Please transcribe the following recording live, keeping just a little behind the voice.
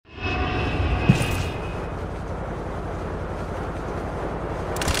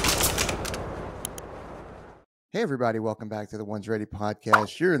Hey, everybody, welcome back to the One's Ready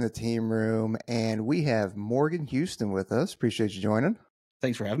podcast. You're in the team room, and we have Morgan Huston with us. Appreciate you joining.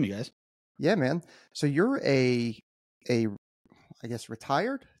 Thanks for having me, guys. Yeah, man. So you're I guess,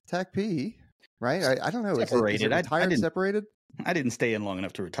 retired TACP, right? I don't know. Separated. Is it retired, separated? I didn't stay in long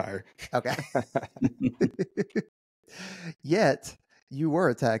enough to retire. Okay. Yet, you were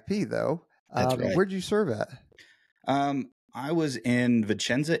a TACP, though. That's right. Where'd you serve at? I was in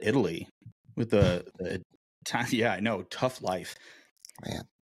Vicenza, Italy with the yeah, I know, tough life. Man.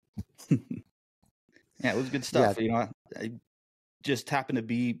 Yeah, it was good stuff. Yeah. You know, I just happened to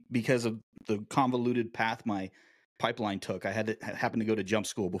be, because of the convoluted path my pipeline took, I happened to go to jump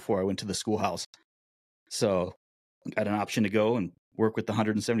school before I went to the schoolhouse. So I got an option to go and work with the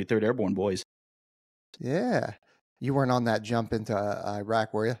 173rd Airborne boys. Yeah. You weren't on that jump into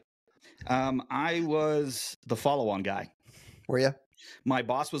Iraq, were you? I was the follow-on guy. Were you? My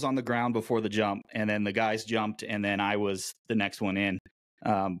boss was on the ground before the jump, and then the guys jumped, and then I was the next one in,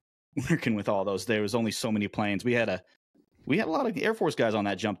 working with all those. There was only so many planes. We had a lot of Air Force guys on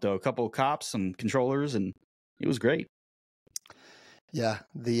that jump, though. A couple of cops and controllers, and it was great. Yeah,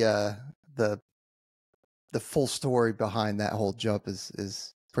 the full story behind that whole jump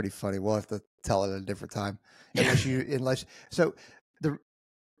is pretty funny. We'll have to tell it at a different time.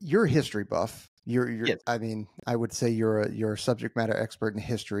 You're a history buff. Yes. I mean, I would say you're a subject matter expert in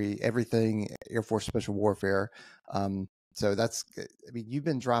history, everything Air Force Special Warfare. So you've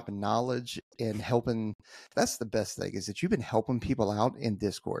been dropping knowledge and helping. That's the best thing, is that you've been helping people out in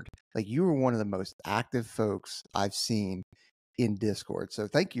Discord. Like, you were one of the most active folks I've seen in Discord. So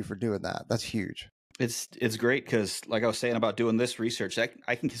thank you for doing that. That's huge. It's great, because like I was saying about doing this research, I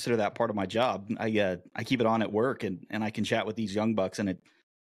can consider that part of my job. I keep it on at work, and I can chat with these young bucks, and it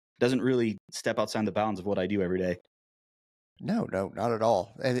doesn't really step outside the bounds of what I do every day. No, not at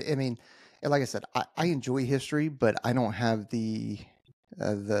all. And I mean, like I said, I enjoy history, but I don't have the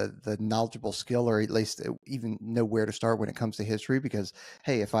knowledgeable skill, or at least even know where to start when it comes to history. Because,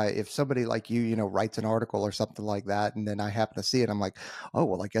 hey, if somebody like you writes an article or something like that, and then I happen to see it, I'm like, oh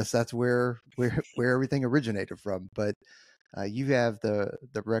well, I guess that's where everything originated from. But you have the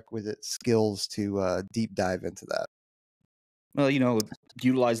requisite skills to deep dive into that. Well,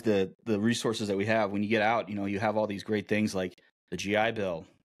 utilize the resources that we have. When you get out, you have all these great things like the GI Bill,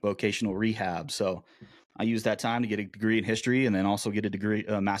 vocational rehab. So I use that time to get a degree in history, and then also get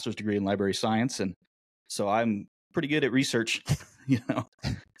a master's degree in library science. And so I'm pretty good at research,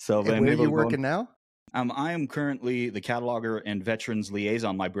 So And where are you working now? I am currently the cataloger and veterans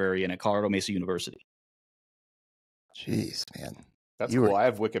liaison librarian at Colorado Mesa University. Jeez, man. That's cool. I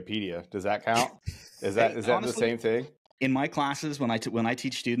have Wikipedia. Does that count? Is that honestly the same thing? In my classes, when I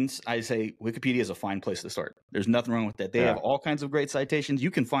teach students, I say Wikipedia is a fine place to start. There's nothing wrong with that. They have all kinds of great citations. You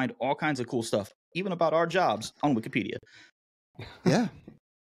can find all kinds of cool stuff, even about our jobs, on Wikipedia. Yeah.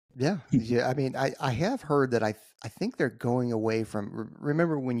 I mean, I have heard that I think they're going away from.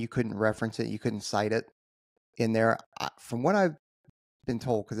 Remember when you couldn't reference it, you couldn't cite it in there. From what I've been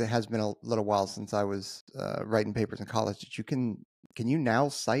told, because it has been a little while since I was writing papers in college, that you can you now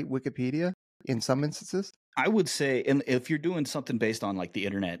cite Wikipedia in some instances? I would say, and if you're doing something based on like the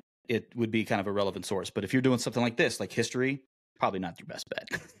internet, it would be kind of a relevant source. But if you're doing something like this, like history, probably not your best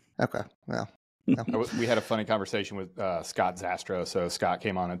bet. Okay, well. We had a funny conversation with Scott Zastro. So Scott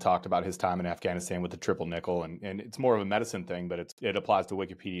came on and talked about his time in Afghanistan with the triple nickel, and it's more of a medicine thing, but it applies to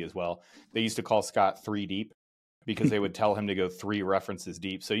Wikipedia as well. They used to call Scott 3 deep, because they would tell him to go 3 references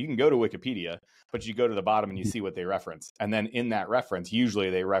deep. So you can go to Wikipedia, but you go to the bottom and you see what they reference. And then in that reference,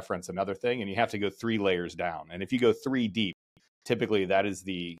 usually they reference another thing, and you have to go 3 layers down. And if you go 3 deep, typically that is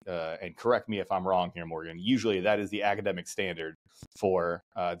the, and correct me if I'm wrong here, Morgan, usually that is the academic standard for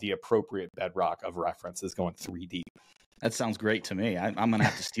the appropriate bedrock of reference, is going 3 deep. That sounds great to me. I'm going to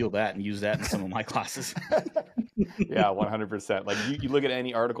have to steal that and use that in some of my classes. Yeah, 100%. Like you look at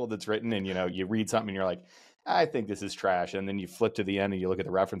any article that's written, and you read something and you're like, I think this is trash, and then you flip to the end and you look at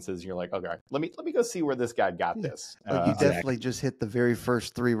the references and you're like, okay, let me go see where this guy got this. Like you definitely just hit the very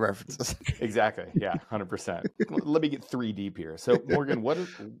first 3 references. Exactly. Yeah, 100%. Let me get 3 deep here. So Morgan,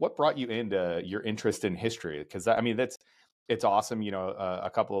 what brought you into your interest in history? Because I mean, it's awesome.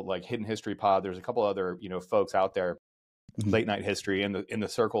 A couple of like Hidden History Pod. There's a couple other folks out there, late night history in the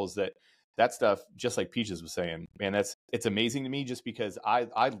circles that stuff. Just like Peaches was saying, man, it's amazing to me, just because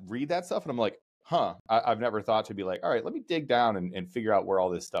I read that stuff and I'm like, I've never thought to be like, all right, let me dig down and figure out where all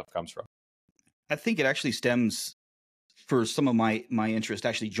this stuff comes from. I think it actually stems for some of my interest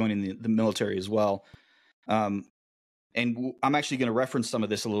actually joining the military as well. And I'm actually going to reference some of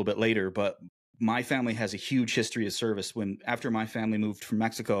this a little bit later, but my family has a huge history of service. After my family moved from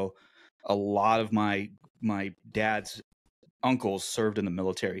Mexico, a lot of my my dad's uncles served in the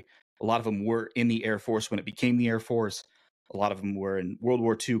military. A lot of them were in the Air Force when it became the Air Force. A lot of them were in World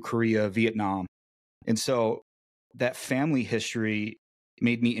War II, Korea, Vietnam. And so that family history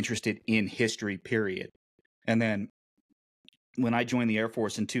made me interested in history, period. And then when I joined the Air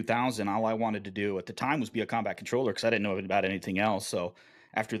Force in 2000, all I wanted to do at the time was be a combat controller because I didn't know about anything else. So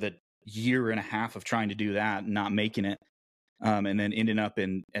after the year and a half of trying to do that and not making it, and then ending up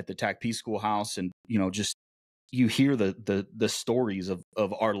at the TACP schoolhouse, and just you hear the stories of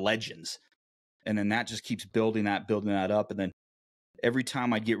our legends, and then that just keeps building that up. And then every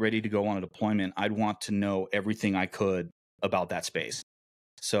time I'd get ready to go on a deployment, I'd want to know everything I could about that space.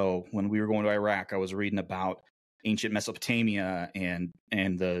 So when we were going to Iraq, I was reading about ancient Mesopotamia and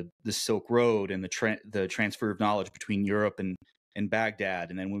the Silk Road and the transfer of knowledge between Europe and Baghdad.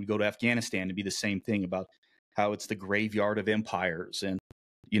 And then when we go to Afghanistan, it'd be the same thing about how it's the graveyard of empires and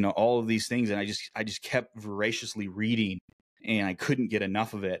all of these things. And I just kept voraciously reading, and I couldn't get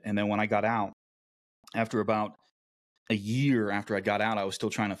enough of it. And then when I got out, after about a year after I got out, I was still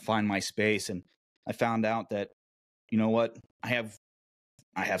trying to find my space, and I found out that what,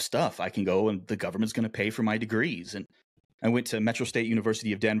 I have stuff I can go, and the government's going to pay for my degrees. And I went to Metro State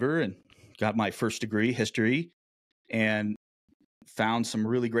University of Denver and got my first degree, history, and found some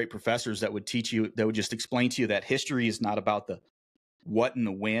really great professors that would teach you, that would just explain to you that history is not about the what and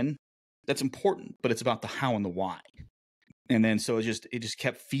the when. That's important, but it's about the how and the why. And then so it just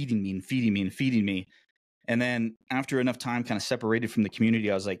kept feeding me and feeding me and feeding me. And then after enough time kind of separated from the community,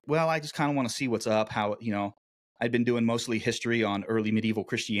 I was like, well, I just kind of want to see what's up, how, I'd been doing mostly history on early medieval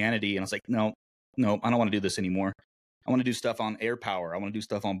Christianity. And I was like, no, I don't want to do this anymore. I want to do stuff on air power. I want to do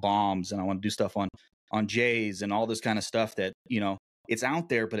stuff on bombs, and I want to do stuff on Jays and all this kind of stuff that, it's out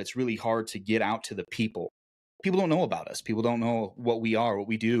there, but it's really hard to get out to the people. People don't know about us. People don't know what we are, what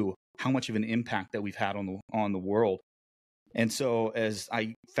we do, how much of an impact that we've had on the world. And so as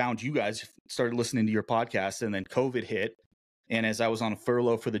I found you guys, started listening to your podcast, and then COVID hit. And as I was on a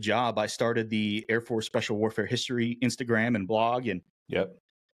furlough for the job, I started the Air Force Special Warfare History Instagram and blog, and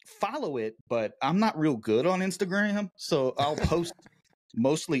follow it. But I'm not real good on Instagram, so I'll post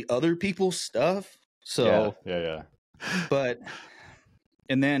mostly other people's stuff. So yeah. But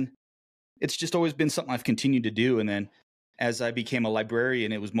and then it's just always been something I've continued to do. And then as I became a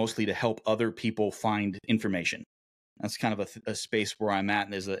librarian, it was mostly to help other people find information. That's kind of a space where I'm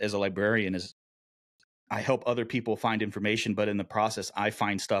at as a librarian, is I help other people find information, but in the process, I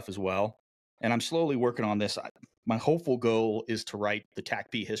find stuff as well. And I'm slowly working on this. My hopeful goal is to write the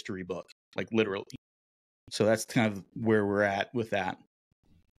TACP history book, like literally. So that's kind of where we're at with that.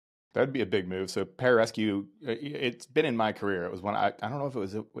 That'd be a big move. So pararescue, it's been in my career. It was when I don't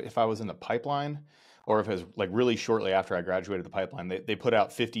know if I was in the pipeline or if it was like really shortly after I graduated the pipeline. They put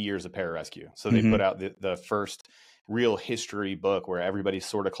out 50 years of pararescue. So they put out the first real history book where everybody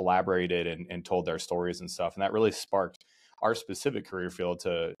sort of collaborated and told their stories and stuff. And that really sparked our specific career field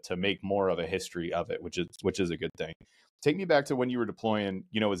to make more of a history of it, which is a good thing. Take me back to when you were deploying,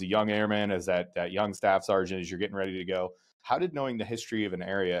 as a young airman, as that young staff sergeant, as you're getting ready to go. How did knowing the history of an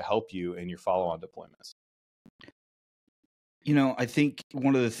area help you in your follow-on deployments? I think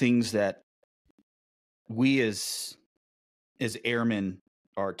one of the things that we as airmen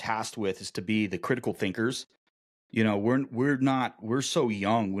are tasked with is to be the critical thinkers. We're so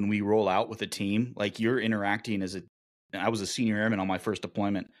young when we roll out with a team. Like, you're interacting I was a senior airman on my first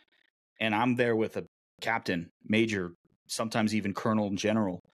deployment, and I'm there with a captain, major, sometimes even colonel and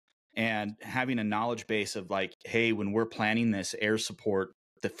general. And having a knowledge base of like, hey, when we're planning this air support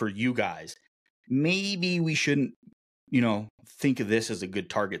for you guys, maybe we shouldn't, think of this as a good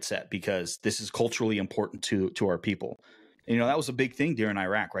target set because this is culturally important to our people. And, that was a big thing during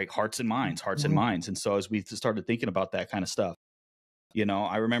Iraq, right? Hearts and minds. And so as we started thinking about that kind of stuff,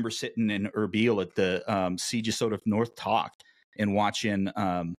 I remember sitting in Erbil at the Siege of Sodef North talk and watching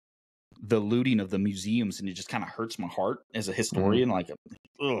the looting of the museums, and it just kind of hurts my heart as a historian. Like,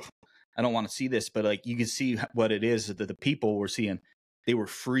 ugh, I don't want to see this, but like, you can see what it is that the people were seeing. They were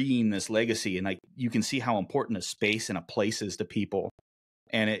freeing this legacy, and like, you can see how important a space and a place is to people,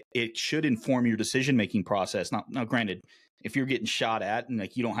 and it should inform your decision-making process. Now, granted, if you're getting shot at and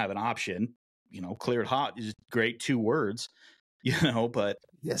like you don't have an option, cleared hot is great, 2 words, but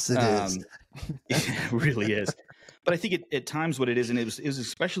yes, it is. It really is. But I think at times what it is, and it was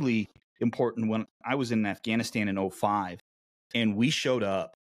especially important when I was in Afghanistan in 2005, and we showed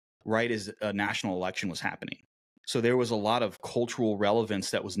up right as a national election was happening. So there was a lot of cultural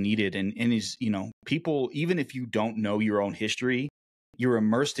relevance that was needed. And is, people, even if you don't know your own history, you're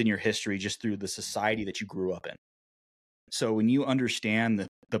immersed in your history just through the society that you grew up in. So when you understand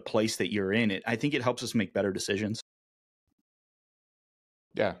the place that you're in, I think it helps us make better decisions.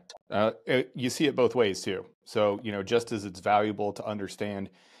 Yeah. You see it both ways too. So, just as it's valuable to understand,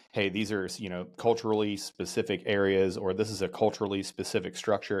 hey, these are, culturally specific areas, or this is a culturally specific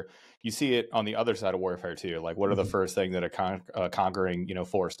structure. You see it on the other side of warfare too. Like, what are the first thing that a conquering,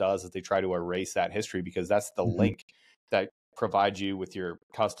 force does? Is they try to erase that history, because that's the link that provides you with your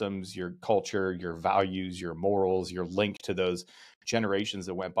customs, your culture, your values, your morals, your link to those generations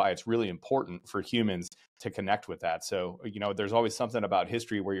that went by. It's really important for humans to connect with that. So, there's always something about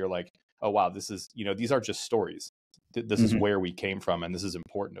history where you're like, oh, wow, this is, these are just stories. This is where we came from, and this is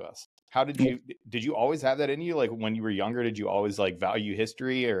important to us. How did you always have that in you? Like, when you were younger, did you always like value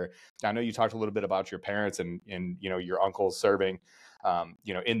history? Or I know you talked a little bit about your parents and your uncles serving,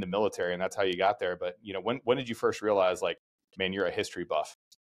 in the military, and that's how you got there. But, when did you first realize, like, man, you're a history buff?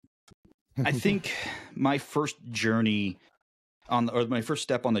 I think my first journey my first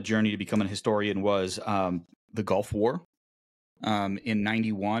step on the journey to become a historian was the Gulf War in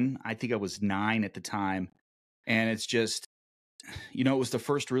 91. I think I was 9 at the time. And it's just, it was the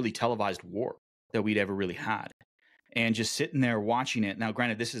first really televised war that we'd ever really had. And just sitting there watching it. Now,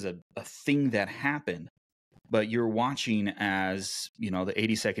 granted, this is a thing that happened, but you're watching as, the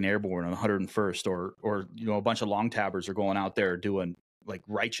 82nd Airborne and 101st or a bunch of long tabbers are going out there doing like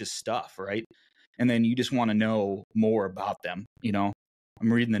righteous stuff, right? And then you just want to know more about them. I'm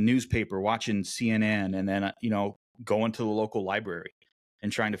reading the newspaper, watching CNN, and then, going to the local library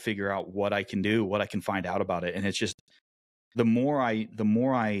and trying to figure out what I can do, what I can find out about it. And it's just, the more I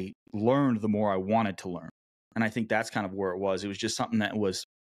learned, the more I wanted to learn. And I think that's kind of where it was. It was just something that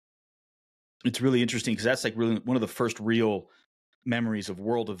it's really interesting, because that's like really one of the first real memories of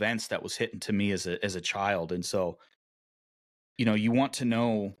world events that was hitting to me as a child. And so, you want to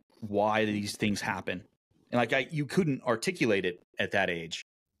know why these things happen. And like you couldn't articulate it at that age.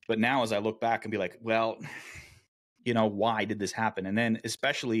 But now as I look back and be like, well, why did this happen? And then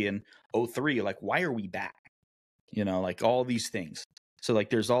especially in 2003, like, why are we back? Like all these things. So like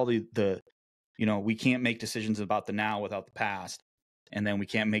there's all the we can't make decisions about the now without the past. And then we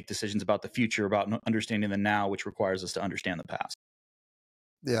can't make decisions about the future, about understanding the now, which requires us to understand the past.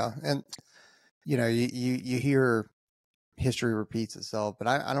 Yeah. And, you hear history repeats itself, but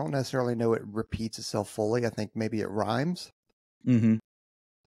I don't necessarily know it repeats itself fully. I think maybe it rhymes. Mm-hmm.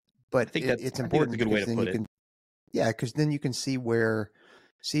 But it's important. That's a good way to put it. Yeah, because then you can see where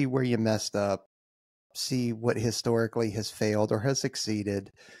you messed up, see what historically has failed or has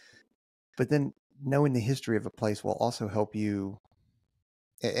succeeded. But then knowing the history of a place will also help you.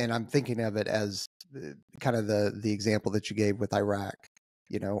 And I'm thinking of it as kind of the example that you gave with Iraq,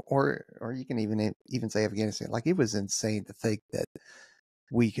 or you can even say Afghanistan. Like, it was insane to think that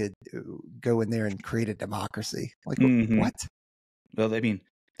we could go in there and create a democracy. Like, what? Well, I mean,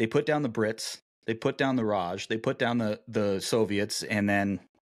 they put down the Brits, they put down the Raj, they put down the Soviets, and then,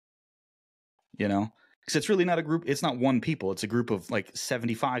 because it's really not a group. It's not one people. It's a group of like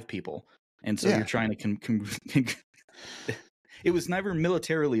 75 people. And so you're trying to it was never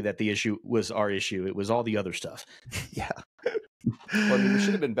militarily that the issue was our issue. It was all the other stuff. Yeah. Well, I mean, we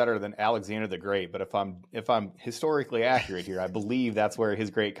should have been better than Alexander the Great, but if I'm historically accurate here, I believe that's where his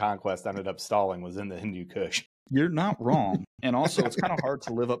great conquest ended up stalling, was in the Hindu Kush. You're not wrong. And also, it's kind of hard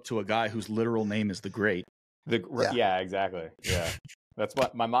to live up to a guy whose literal name is the Great. Yeah, exactly. Yeah. That's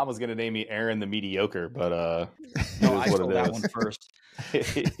what my mom was going to name me, Aaron the Mediocre, but no, I stole that one first.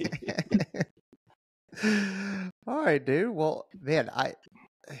 All right, dude. Well, man,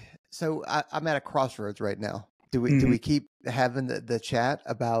 I'm at a crossroads right now. Do we keep having the chat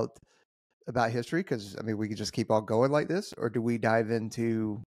about history? Because I mean, we could just keep on going like this, or do we dive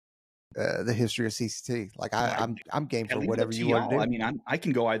into the history of CCT? Like, I'm game for whatever you want to do. I mean, I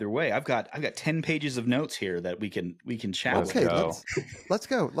can go either way. I've got 10 pages of notes here that we can chat. Okay, let's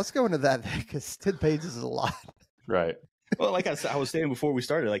go into that, because 10 pages is a lot. Right. Well, like I was saying before we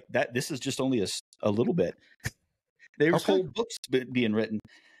started, like that, this is just only a little bit. There's whole books being written.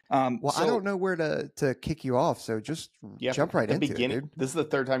 Well, I don't know where to kick you off, so just jump right into it, dude. This is the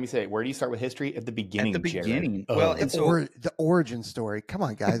third time you say it. Where do you start with history? At the beginning. At the beginning. Jared. Well, and the origin story. Come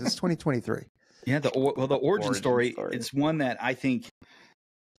on, guys. It's 2023. Yeah. The origin story. It's one that I think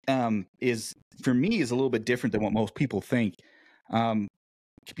is, for me, is a little bit different than what most people think,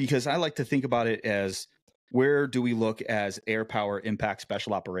 because I like to think about it as, where do we look as air power impact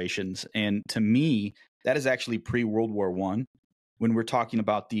special operations? And to me, that is actually pre-World War I, when we're talking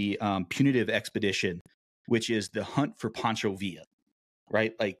about the punitive expedition, which is the hunt for Pancho Villa,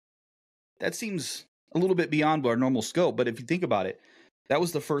 right? Like, that seems a little bit beyond our normal scope. But if you think about it, that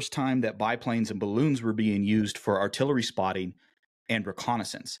was the first time that biplanes and balloons were being used for artillery spotting and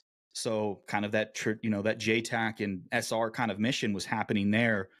reconnaissance. So kind of that, that JTAC and SR kind of mission was happening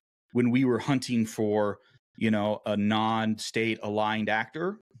there when we were hunting for, a non-state aligned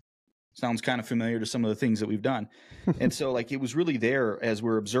actor. Sounds kind of familiar to some of the things that we've done. And so like, it was really there as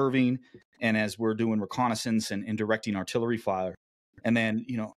we're observing and as we're doing reconnaissance and directing artillery fire. And then,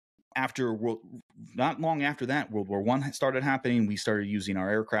 not long after that, World War I started happening. We started using our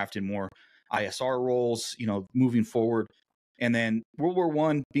aircraft in more ISR roles, moving forward. And then World War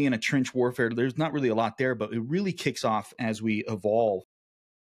I being a trench warfare, there's not really a lot there, but it really kicks off as we evolve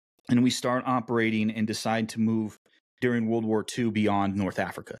and we start operating and decide to move during World War II beyond North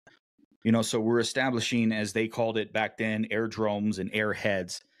Africa. So we're establishing, as they called it back then, airdromes and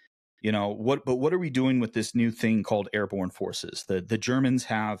airheads. But what are we doing with this new thing called airborne forces? The Germans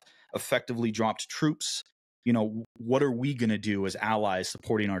have effectively dropped troops. What are we going to do as allies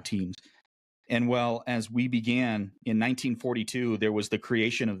supporting our teams? And well, as we began in 1942, there was the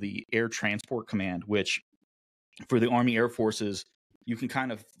creation of the Air Transport Command, which for the Army Air Forces, you can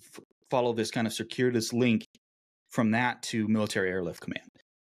kind of follow this kind of circuitous link from that to Military Airlift Command.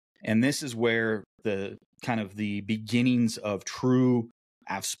 And this is where the kind of the beginnings of true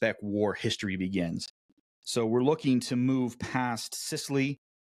AvSpec war history begins. So we're looking to move past Sicily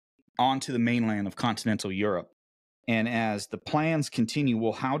onto the mainland of continental Europe. And as the plans continue,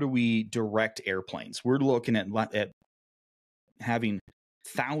 well, how do we direct airplanes? We're looking at having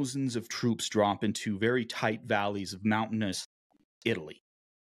thousands of troops drop into very tight valleys of mountainous Italy.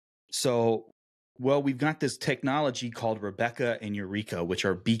 So, well, we've got this technology called Rebecca and Eureka, which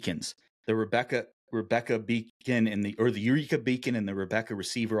are beacons. The Rebecca beacon and the Eureka beacon and the Rebecca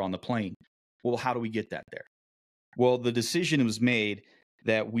receiver on the plane. Well, how do we get that there? Well, the decision was made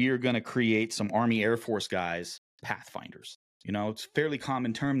that we are going to create some Army Air Force guys, pathfinders. It's a fairly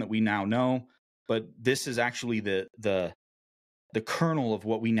common term that we now know, but this is actually the kernel of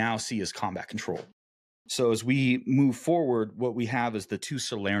what we now see as combat control. So as we move forward, what we have is the two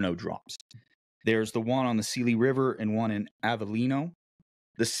Salerno drops. There's the one on the Sealy River and one in Avellino.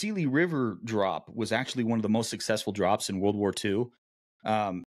 The Sealy River drop was actually one of the most successful drops in World War II.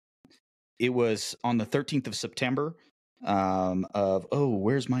 It was on the 13th of September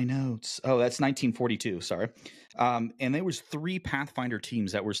where's my notes? Oh, that's 1942. Sorry. And there was 3 Pathfinder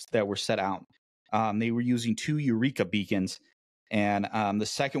teams that were set out. They were using 2 Eureka beacons, and the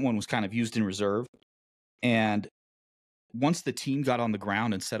second one was kind of used in reserve. And once the team got on the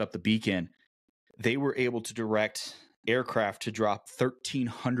ground and set up the beacon, they were able to direct aircraft to drop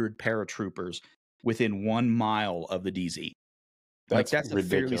 1,300 paratroopers within 1 mile of the DZ. That's a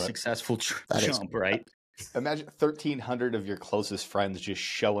fairly successful jump, right? Imagine 1,300 of your closest friends just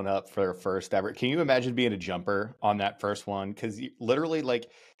showing up for their first ever. Can you imagine being a jumper on that first one? Because literally, like,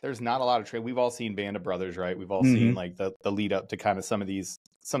 there's not a lot of training. We've all seen Band of Brothers, right? We've all seen like the lead up to kind of some of these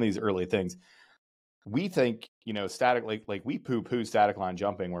early things. We think, static, like we poo static line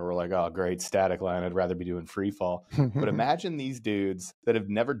jumping, where we're like, oh, great, static line, I'd rather be doing free fall. But imagine these dudes that have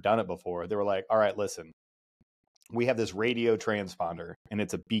never done it before. They were like, all right, listen, we have this radio transponder and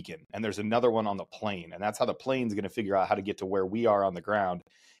it's a beacon, and there's another one on the plane, and that's how the plane's going to figure out how to get to where we are on the ground.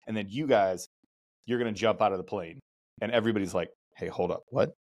 And then you guys, you're going to jump out of the plane, and everybody's like, hey, hold up,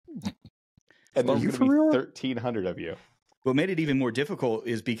 what? And there's going to be 1,300 of you. What made it even more difficult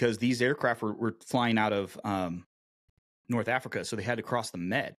is because these aircraft were flying out of North Africa, so they had to cross the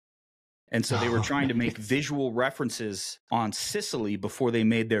Med. And so they were trying to make visual references on Sicily before they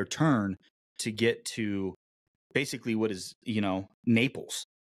made their turn to get to basically what is, Naples.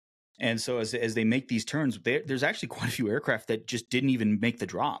 And so as they make these turns, there's actually quite a few aircraft that just didn't even make the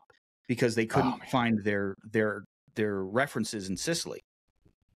drop because they couldn't find their references in Sicily.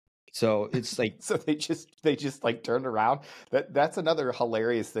 So it's like, so they just like turned around. That's another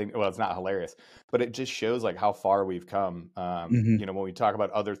hilarious thing. Well, it's not hilarious, but it just shows like how far we've come. When we talk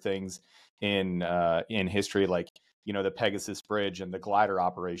about other things in history, like, the Pegasus Bridge and the glider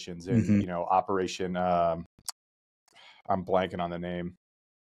operations and, Operation, I'm blanking on the name.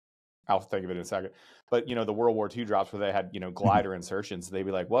 I'll think of it in a second. But, the World War II drops where they had, glider insertions, they'd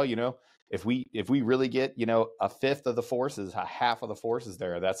be like, well, if we really get, a fifth of the forces, a half of the forces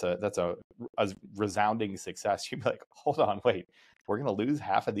there, that's a resounding success. You'd be like, hold on, wait, we're going to lose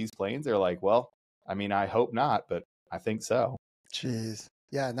half of these planes? They're like, well, I mean, I hope not, but I think so. Jeez.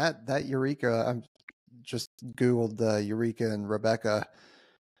 Yeah. And that Eureka, I'm just Googled the Eureka and Rebecca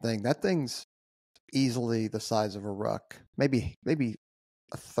thing. That thing's easily the size of a ruck, maybe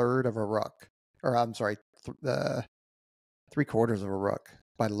a third of a ruck, or I'm sorry, 3/4 of a ruck.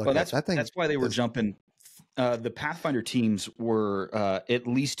 By the look of it. That's why they were jumping. The Pathfinder teams were at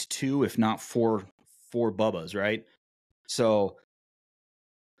least 2, if not 4 Bubbas, right? So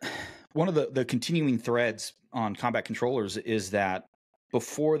one of the continuing threads on combat controllers is that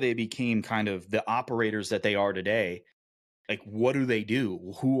before they became kind of the operators that they are today, like, what do they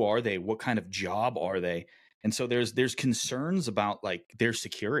do? Who are they? What kind of job are they? And so there's concerns about like their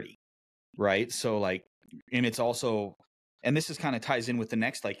security, right? So like, and it's also, and this is kind of ties in with the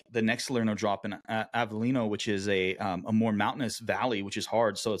next Salerno drop in Avellino, which is a more mountainous valley, which is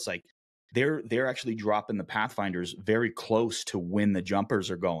hard. So it's like they're actually dropping the pathfinders very close to when the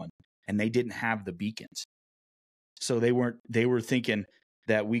jumpers are going, and they didn't have the beacons, so they were thinking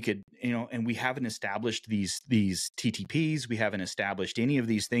that we could, and we haven't established these TTPs. We haven't established any of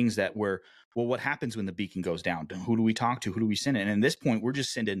these things that were, well, what happens when the beacon goes down? Who do we talk to? Who do we send in? And at this point, we're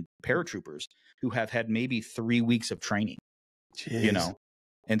just sending paratroopers who have had maybe 3 weeks of training, Jeez.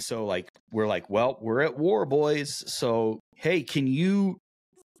 And so like, we're like, well, we're at war, boys. So, hey, can you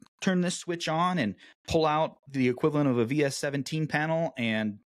turn this switch on and pull out the equivalent of a VS-17 panel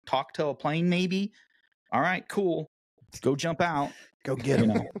and talk to a plane maybe? All right, cool. Go jump out. Go get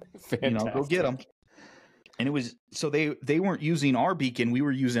them. Go get them. And it was, so they weren't using our beacon. We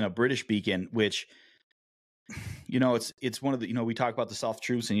were using a British beacon, which, it's one of the, we talk about the soft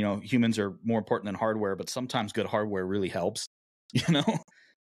truths and, humans are more important than hardware, but sometimes good hardware really helps,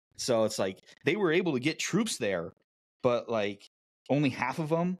 So it's like they were able to get troops there, but like only half of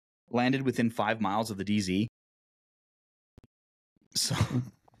them landed within 5 miles of the DZ. So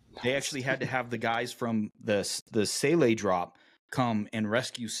they actually had to have the guys from the Sele drop come and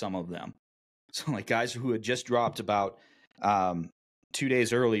rescue some of them. So like guys who had just dropped about 2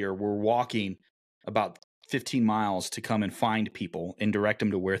 days earlier were walking about 15 miles to come and find people and direct them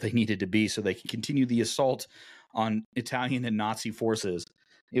to where they needed to be so they could continue the assault on Italian and Nazi forces.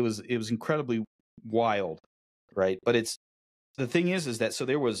 It was incredibly wild, right? But the thing is that, so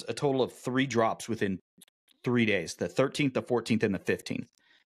there was a total of 3 drops within 3 days, the 13th, the 14th, and the 15th.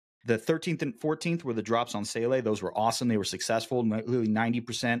 The 13th and 14th were the drops on Sele. Those were awesome. They were successful. Nearly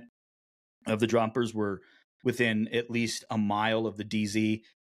 90% of the droppers were within at least a mile of the DZ.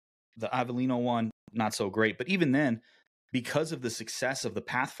 The Avellino one, not so great. But even then, because of the success of the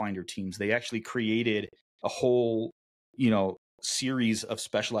Pathfinder teams, they actually created a whole, series of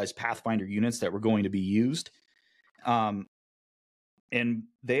specialized Pathfinder units that were going to be used. And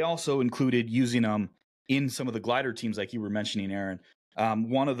they also included using them in some of the glider teams, like you were mentioning, Aaron.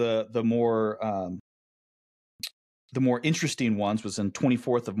 One of the more interesting ones was on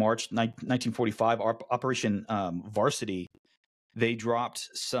 24th of March, 1945, Operation Varsity. They dropped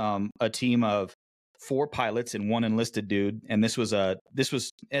a team of 4 pilots and 1 enlisted dude, and this was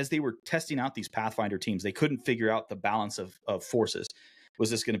as they were testing out these Pathfinder teams, they couldn't figure out the balance of forces. Was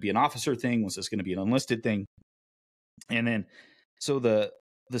this going to be an officer thing? Was this going to be an enlisted thing? And then, so the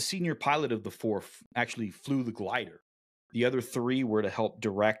senior pilot of the 4 actually flew the glider. The other 3 were to help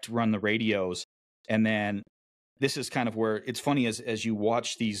run the radios. And then this is kind of where it's funny as you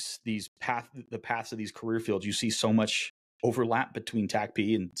watch the paths of these career fields, you see so much overlap between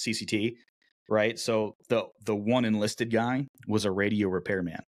TACP and CCT, right? So the 1 enlisted guy was a radio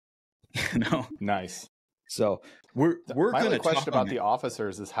repairman. Nice. So we're my only going to question about the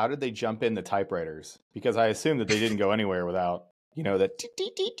officers is, how did they jump in the typewriters? Because I assume that they didn't go anywhere without that.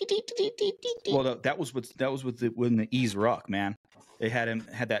 Well, that was when the Ease Ruck, man. They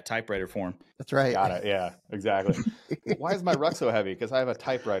had that typewriter for him. That's right. Got it. Yeah, exactly. Why is my ruck so heavy? Because I have a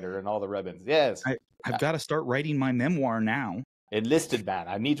typewriter and all the ribbons. Yes. I've got to start writing my memoir now. Enlisted man.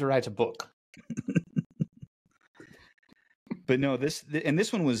 I need to write a book. But no, this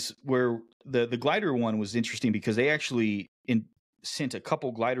one was where the glider one was interesting, because they actually sent a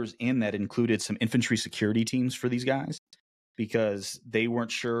couple gliders in that included some infantry security teams for these guys, because they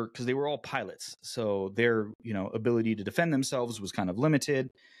weren't sure, because they were all pilots, so their ability to defend themselves was kind of limited,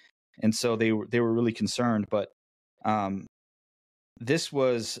 and so they were really concerned. But this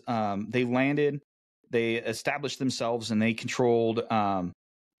was they landed, they established themselves, and they controlled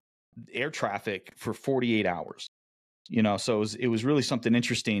air traffic for 48 hours. So it was really something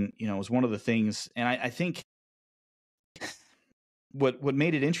interesting. It was one of the things, and I think what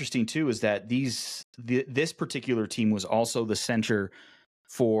made it interesting too is that this particular team was also the center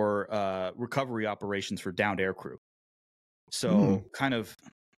for recovery operations for downed aircrew. So kind of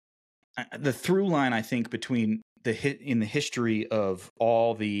the through line, I think, between in the history of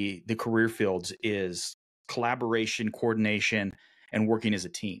all the career fields is collaboration, coordination, and working as a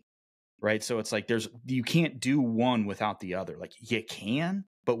team. Right. So it's like you can't do one without the other. Like, you can,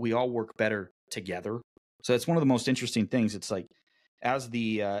 but we all work better together. So that's one of the most interesting things. It's like, as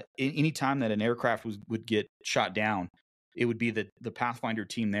any time that an aircraft would get shot down, it would be the Pathfinder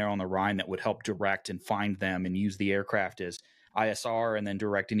team there on the Rhine that would help direct and find them and use the aircraft as ISR and then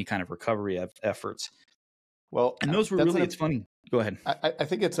direct any kind of recovery efforts. Well, And those were really, it's funny. Go ahead. I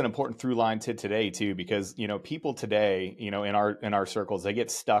think it's an important through line to today too, because, people today, in our circles, they get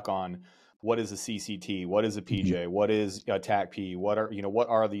stuck on what is a CCT, what is a PJ, what is a TACP, what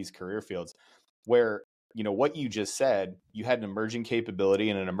are these career fields, where, what you just said, you had an emerging capability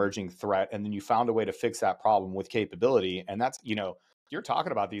and an emerging threat, and then you found a way to fix that problem with capability. And that's, you're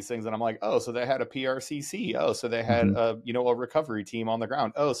talking about these things and I'm like, oh, so they had a PRCC. Oh, so they had a recovery team on the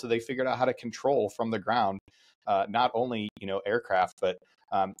ground. Oh, so they figured out how to control from the ground, not only, aircraft, but,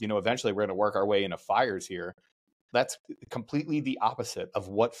 eventually we're going to work our way into fires here. That's completely the opposite of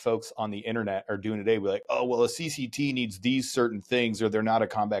what folks on the internet are doing today. We're like, oh, well, a CCT needs these certain things or they're not a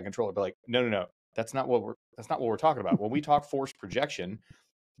combat controller. But like, no. That's not what we're talking about. When we talk force projection,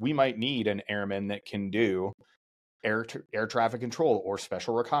 we might need an airman that can do air traffic control or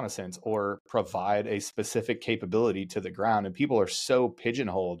special reconnaissance or provide a specific capability to the ground. And people are so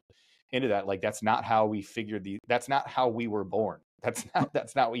pigeonholed into that. Like, that's not how we figured that's not how we were born. That's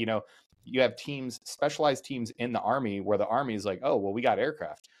not what, you have teams, specialized teams in the Army where the Army is like, oh, well, we got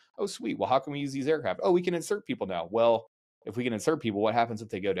aircraft. Oh, sweet. Well, how can we use these aircraft? Oh, we can insert people now. Well, if we can insert people, what happens if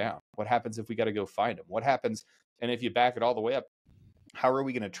they go down? What happens if we got to go find them? What happens? And if you back it all the way up, how are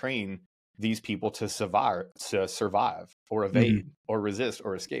we going to train these people to survive or evade or resist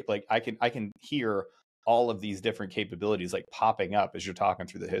or escape? Like, I can hear all of these different capabilities like popping up as you're talking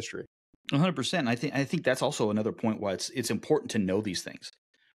through the history. 100%. I think that's also another point why it's important to know these things,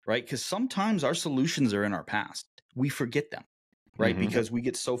 right? Because sometimes our solutions are in our past. We forget them, right? Because we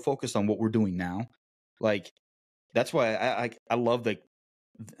get so focused on what we're doing now. Like, that's why I love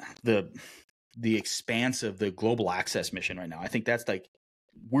the expanse of the global access mission right now. I think that's like,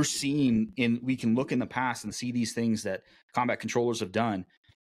 we're seeing we can look in the past and see these things that combat controllers have done.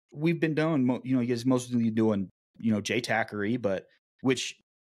 We've been doing, you guys mostly doing, JTAC, but which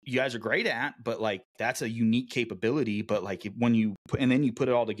you guys are great at, but like, that's a unique capability. But like, when you put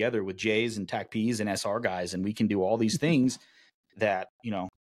it all together with J's and TACPs and SR guys, and we can do all these things that,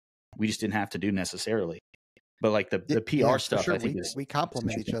 we just didn't have to do necessarily. But like the PR stuff, sure. I think we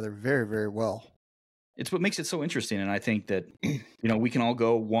complement each other very, very well. It's what makes it so interesting. And I think that, we can all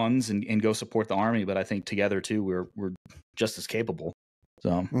go ones and go support the Army, but I think together too, we're just as capable.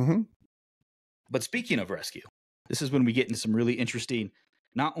 So, But speaking of rescue, this is when we get into some really interesting,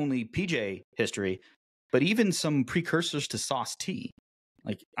 not only PJ history, but even some precursors to Sauce T.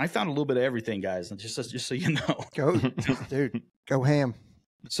 Like, I found a little bit of everything, guys, just so you know. Go ham.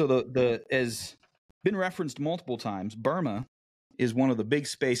 So as been referenced multiple times, Burma is one of the big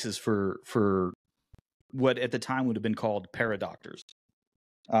spaces for what at the time would have been called paradoctors.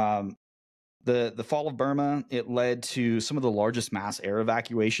 The fall of Burma, it led to some of the largest mass air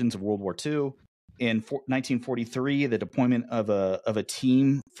evacuations of World War II. In 1943, the deployment of a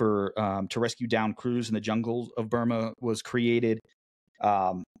team to rescue downed crews in the jungles of Burma was created.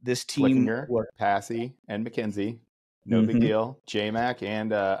 This team, Passy, and McKenzie. No big deal. JMac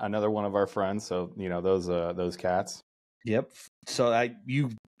and another one of our friends. So, those cats. Yep. So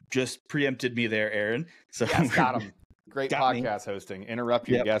you just preempted me there, Aaron. So yes, got him. Great podcast hosting. Interrupt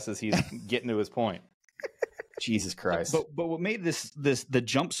your guess as he's getting to his point. Jesus Christ. But what made the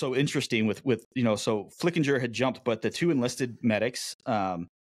jump so interesting with so Flickinger had jumped, but the two enlisted medics,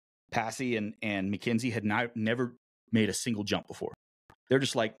 Passy and McKenzie, had never made a single jump before. They're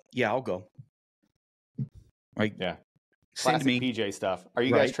just like, yeah, I'll go. Right? Yeah. Classic PJ stuff. Are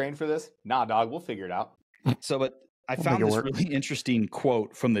you guys trained for this? Nah, dog, we'll figure it out. So, but I found this really interesting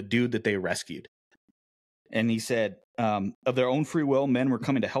quote from the dude that they rescued. And he said, of their own free will, men were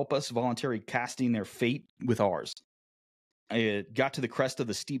coming to help us, voluntarily casting their fate with ours. I got to the crest of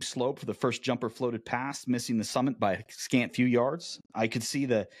the steep slope. The first jumper floated past, missing the summit by a scant few yards. I could see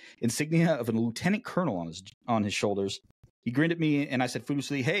the insignia of a lieutenant colonel on his shoulders. He grinned at me, and I said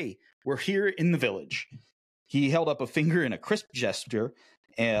foolishly, "Hey, we're here in the village." He held up a finger in a crisp gesture,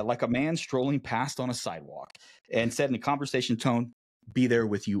 like a man strolling past on a sidewalk, and said in a conversation tone, "Be there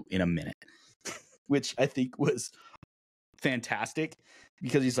with you in a minute," which I think was fantastic,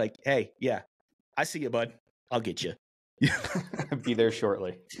 because he's like, "Hey, yeah, I see you, bud. I'll get you." Be there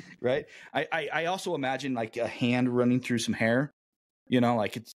shortly. Right. I also imagine like a hand running through some hair,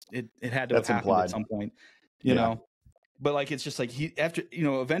 like it had to have happened at some point, you know. But like, it's just like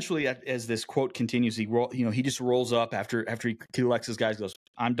eventually as this quote continues, he just rolls up after he collects his guys, goes,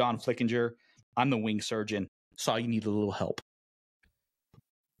 "I'm Don Flickinger. I'm the wing surgeon. Saw you need a little help."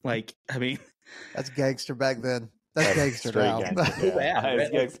 Like, I mean, that's gangster back then. That's gangster now.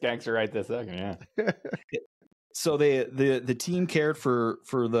 It's gangster right this second. Yeah. So the team cared for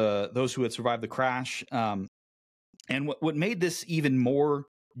those who had survived the crash. And what made this even more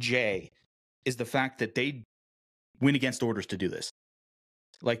J is the fact that they went against orders to do this.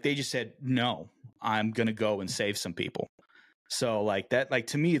 Like they just said, no, I'm going to go and save some people. So like that, like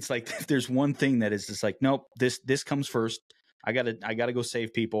to me, it's like if there's one thing that is just like, nope, this comes first. I gotta go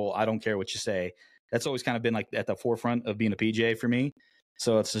save people. I don't care what you say. That's always kind of been like at the forefront of being a PJ for me.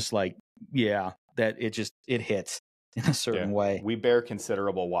 So it's just like, yeah, that it hits in a certain way. We bear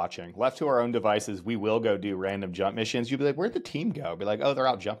considerable watching. Left to our own devices, we will go do random jump missions. You'll be like, where'd the team go? Be like, oh, they're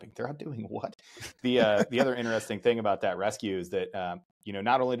out jumping. They're out doing what? The other interesting thing about that rescue is that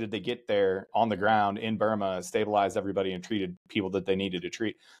not only did they get there on the ground in Burma, stabilize everybody and treated people that they needed to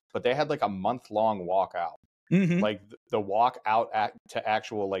treat, but they had like a month-long walk out. Mm-hmm. Like the walk out to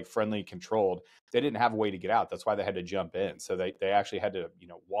actual like friendly controlled, they didn't have a way to get out. That's why they had to jump in. So they actually had to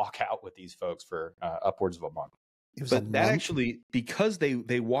walk out with these folks for upwards of a month. But that actually, because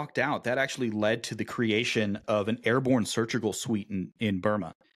they walked out, that actually led to the creation of an airborne surgical suite in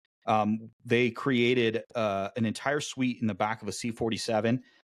Burma. They created an entire suite in the back of a C-47.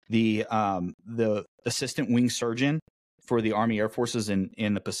 The assistant wing surgeon for the Army Air Forces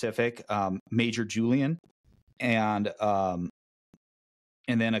in the Pacific, Major Julian, and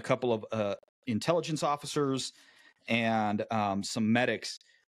then a couple of intelligence officers and some medics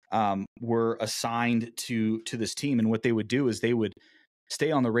were assigned to this team. And what they would do is they would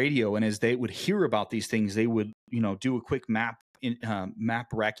stay on the radio, and as they would hear about these things, they would do a quick map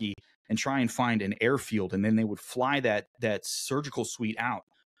recce and try and find an airfield, and then they would fly that surgical suite out,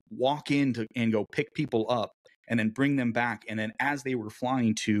 walk in and go pick people up, and then bring them back. And then as they were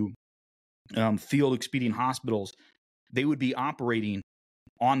flying to field expedient hospitals, they would be operating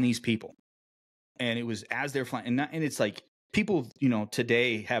on these people. And it was as they're flying, and it's like people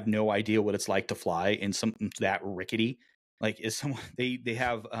today have no idea what it's like to fly in something that rickety. Like they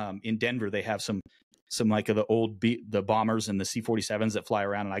have in Denver, they have some like of the old the bombers and the C-47s that fly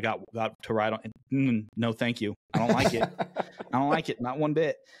around, and I got to ride on. No, thank you. I don't like it. I don't like it, not one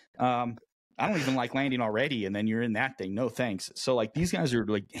bit. I don't even like landing already, and then you're in that thing. No thanks. So like these guys are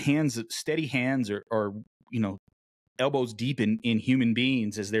like steady hands, or elbows deep in human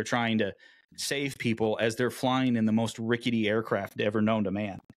beings as they're trying to save people as they're flying in the most rickety aircraft ever known to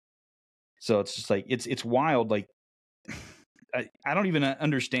man. So it's just like it's wild. Like I don't even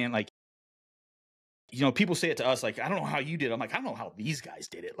understand. Like people say it to us, like, I don't know how you did it. I'm like, I don't know how these guys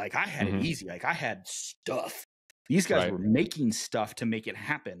did it. Like I had it easy. Like I had stuff. These guys were making stuff to make it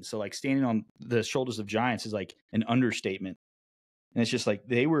happen. So like standing on the shoulders of giants is like an understatement. And it's just like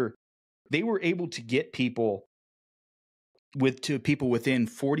they were able to get people to people within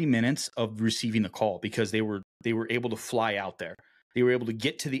 40 minutes of receiving the call, because they were able to fly out there. They were able to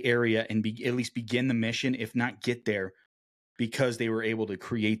get to the area and at least begin the mission, if not get there, because they were able to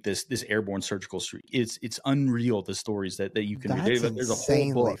create this airborne surgical suite. It's unreal, the stories that you can read. There's a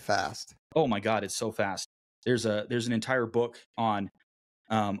whole book. Fast. Oh my God, it's so fast. There's an entire book on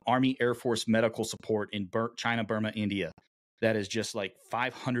Army Air Force medical support in China, Burma, India. That is just like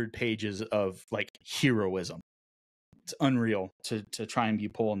 500 pages of like heroism. It's unreal to try and be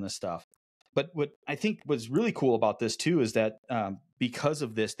pulling this stuff. But what I think was really cool about this too is that because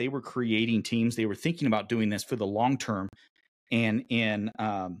of this, they were creating teams. They were thinking about doing this for the long term. And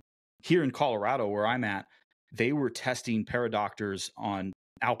here in Colorado, where I'm at, they were testing paradoctors on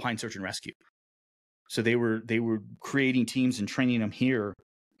alpine search and rescue. So they were creating teams and training them here,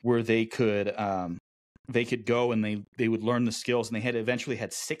 where they could go and they would learn the skills. And they eventually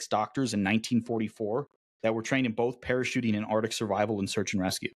had 6 doctors in 1944 that were trained in both parachuting and Arctic survival and search and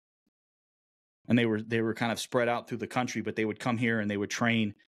rescue. And they were kind of spread out through the country, but they would come here and they would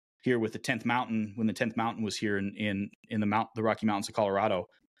train here with the 10th Mountain when the 10th Mountain was here in the Rocky Mountains of Colorado.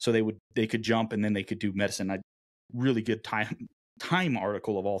 So they could jump, and then they could do medicine. A really good time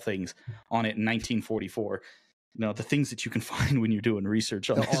article of all things on it in 1944. The things that you can find when you're doing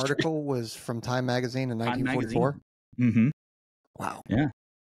research on the article was from Time Magazine in 1944. Mm-hmm. Wow. Yeah.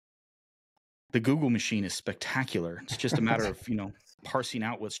 The Google machine is spectacular. It's just a matter of parsing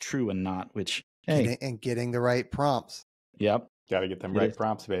out what's true and not. Which getting the right prompts. Yep. Got to get them right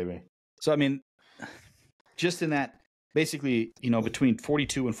prompts, baby. So I mean, just in that, basically, between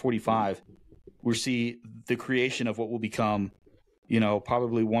 42 and 45, we see the creation of what will become,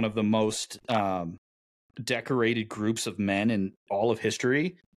 probably one of the most decorated groups of men in all of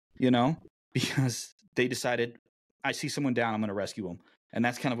history, because they decided, I see someone down, I'm going to rescue them. And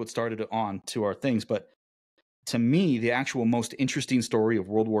that's kind of what started on to our things. But to me, the actual most interesting story of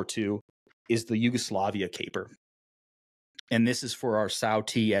World War II is the Yugoslavia caper. And this is for our Sao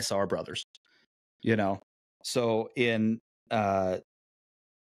TSR brothers, So in the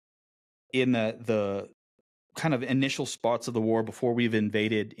kind of initial spots of the war before we've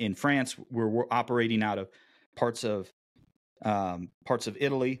invaded in France. We're operating out of parts of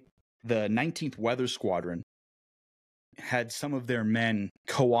Italy. The 19th Weather Squadron had some of their men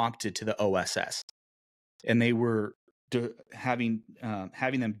co-opted to the OSS, and they were having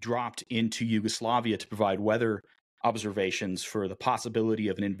them dropped into Yugoslavia to provide weather observations for the possibility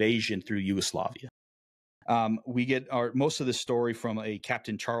of an invasion through Yugoslavia. We get most of the story from a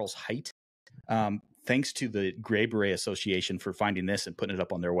Captain Charles Height. Thanks to the Gray Beret Association for finding this and putting it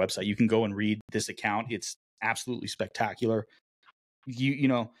up on their website. You can go and read this account. It's absolutely spectacular.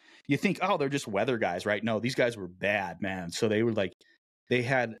 You think, oh, they're just weather guys, right? No, these guys were bad, man. So they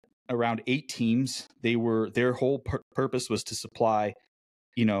had around 8 teams. Their whole purpose was to supply,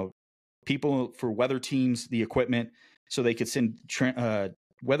 people for weather teams, the equipment, so they could send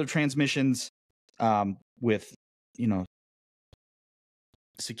weather transmissions with,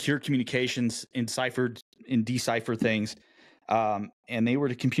 secure communications, decipher things. And they were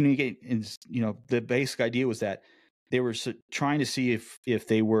to communicate. And, the basic idea was that they were trying to see if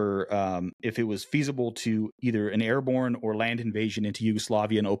it was feasible to either an airborne or land invasion into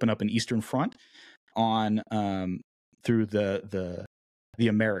Yugoslavia and open up an Eastern Front on through the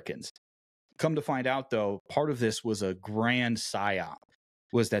Americans. Come to find out, though, part of this was a grand psyop,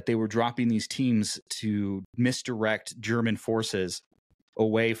 was that they were dropping these teams to misdirect German forces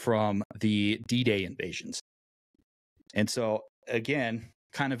away from the D-Day invasions. And so, again,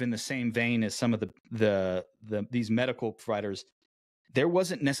 kind of in the same vein as some of these medical providers, there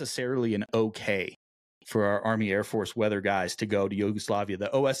wasn't necessarily an okay for our Army Air Force weather guys to go to Yugoslavia.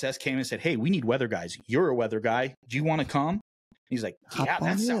 The OSS came and said, "Hey, we need weather guys. You're a weather guy. Do you want to come?" He's like, "Yeah,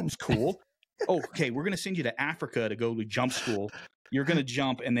 that sounds cool." "Oh, okay, we're going to send you to Africa to go to jump school. You're going to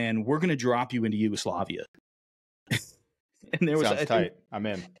jump, and then we're going to drop you into Yugoslavia." And there was sounds tight. I'm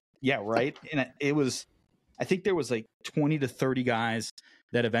in. Yeah, right. And it was, I think there was like 20 to 30 guys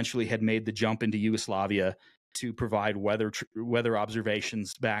that eventually had made the jump into Yugoslavia to provide weather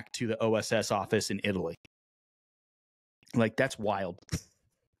observations back to the OSS office in Italy. Like, that's wild.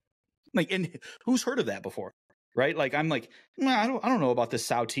 Like, and who's heard of that before? Right? Like, I'm like, I don't know about this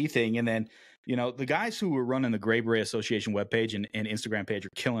Sauti thing. And then, the guys who were running the Gray Beret Association webpage and Instagram page are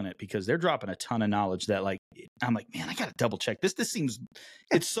killing it, because they're dropping a ton of knowledge that, like, I'm like, man, I got to double check this. This seems,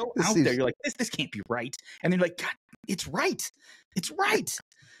 it's so out there. You're like, this can't be right. And they're like, God, it's right. It's right.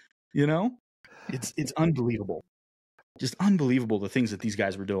 It's unbelievable. Just unbelievable, the things that these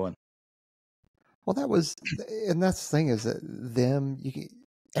guys were doing. Well, that's the thing, is that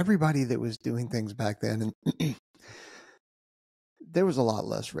everybody that was doing things back then, and there was a lot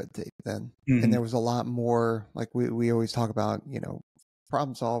less red tape then, and there was a lot more, like we always talk about,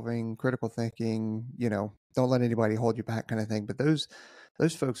 problem solving, critical thinking, don't let anybody hold you back kind of thing. But those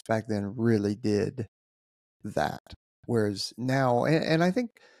folks back then really did that. Whereas now, and I think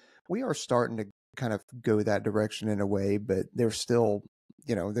we are starting to kind of go that direction in a way, but they're still,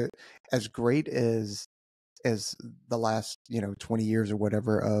 as great as the last, 20 years or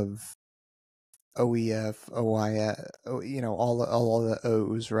whatever of OEF, OIF, all of the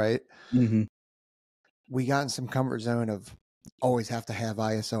O's, right? Mm-hmm. We got in some comfort zone of always have to have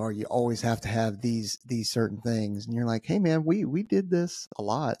ISR. You always have to have these certain things. And you're like, hey man, we did this a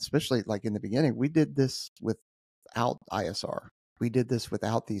lot, especially like in the beginning. We did this without ISR. We did this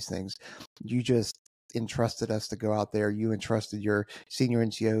without these things. You just entrusted us to go out there. You entrusted your senior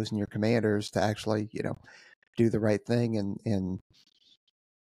NCOs and your commanders to actually, do the right thing and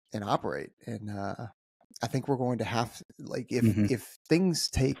operate. And I think we're going to have, like, if things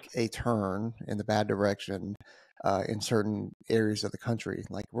take a turn in the bad direction in certain areas of the country,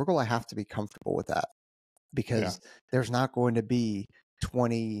 like, we're going to have to be comfortable with that, because there's not going to be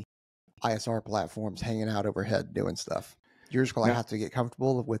 20 ISR platforms hanging out overhead doing stuff. You're just going to have to get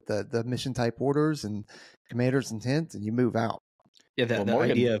comfortable with the mission type orders and commander's intent, and you move out. Yeah, the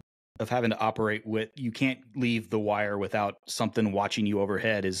idea of having to operate you can't leave the wire without something watching you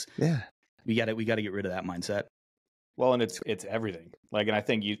overhead is, we got to get rid of that mindset. Well, and it's everything. Like, and I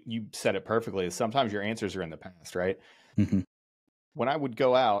think you said it perfectly. Sometimes your answers are in the past, right? Mm-hmm. When I would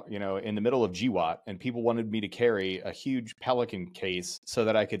go out, in the middle of GWAT, and people wanted me to carry a huge Pelican case so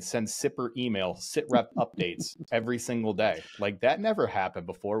that I could send SIPR email, SITREP updates every single day. Like, that never happened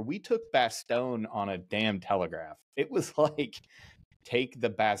before. We took Bastogne on a damn telegraph. It was like, take the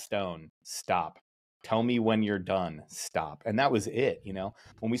Bastogne, stop. Tell me when you're done, stop. And that was it,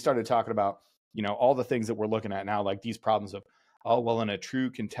 When we started talking about, all the things that we're looking at now, like these problems of, oh, well, in a true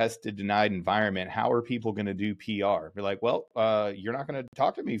contested, denied environment, how are people going to do PR? We're like, well, you're not going to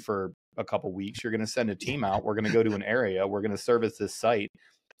talk to me for a couple weeks. You're going to send a team out. We're going to go to an area. We're going to service this site.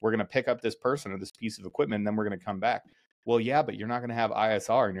 we're going to pick up this person or this piece of equipment, and then we're going to come back. Well, yeah, but you're not going to have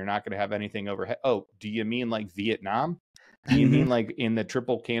ISR and you're not going to have anything overhead. Oh, do you mean like Vietnam? Do you mean like in the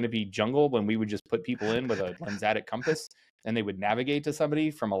triple canopy jungle when we would just put people in with a lensatic compass and they would navigate to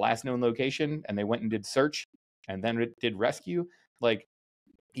somebody from a last known location and they went and did search and then did rescue? Like,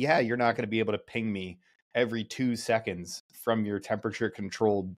 yeah, you're not going to be able to ping me every 2 seconds from your temperature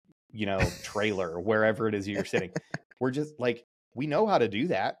controlled, trailer or wherever it is you're sitting. We're just like, we know how to do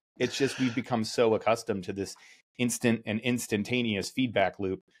that. It's just we've become so accustomed to this instant and instantaneous feedback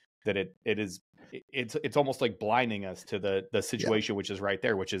loop that it's almost like blinding us to the situation, which is right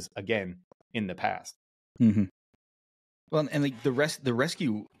there, which is again in the past. Mm-hmm. Well, and like the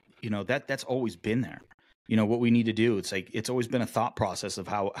rescue, that's always been there. What we need to do, it's like it's always been a thought process of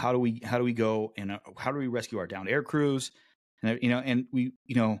how do we go and how do we rescue our downed air crews, and and we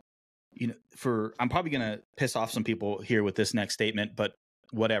I'm probably gonna piss off some people here with this next statement, but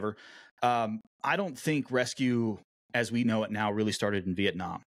whatever. I don't think rescue as we know it now really started in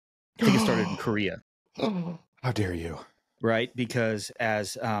Vietnam. I think it started in Korea. How dare you? Right, because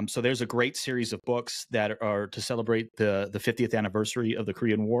so there's a great series of books that are to celebrate the 50th anniversary of the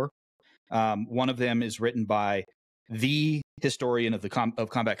Korean War. One of them is written by the historian of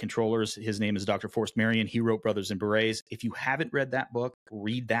combat controllers. His name is Dr. Forrest Marion. He wrote Brothers in Berets. If you haven't read that book,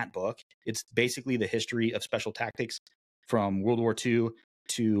 read that book. It's basically the history of special tactics from World War II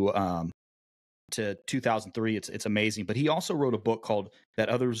to 2003. It's amazing. But he also wrote a book called That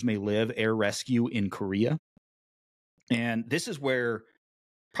Others May Live: Air Rescue in Korea. And this is where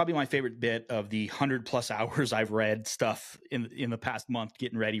probably my favorite bit of the 100+ hours I've read stuff in the past month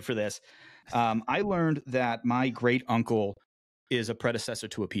getting ready for this. I learned that my great uncle is a predecessor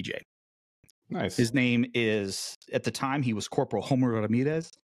to a PJ. Nice. His name is, at the time, he was Corporal Homer Ramirez.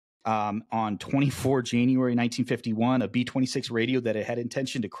 On 24 January 1951, a B-26 radio that it had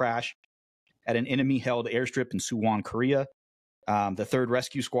intention to crash at an enemy-held airstrip in Suwon, Korea. The 3rd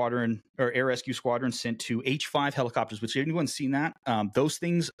Rescue Squadron, or Air Rescue Squadron, sent 2 H-5 helicopters, which anyone's seen that? Those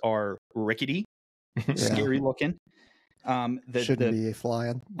things are rickety, scary looking. Shouldn't be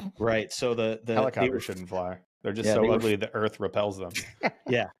flying. Right. So the helicopters shouldn't fly. They're just so ugly the earth repels them.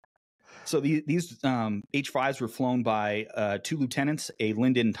 Yeah. So these H-5s were flown by 2 lieutenants, a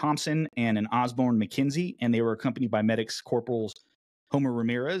Lyndon Thompson and an Osborne McKenzie, and they were accompanied by medics Corporals Homer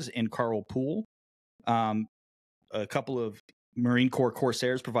Ramirez and Carl Poole. A couple of Marine Corps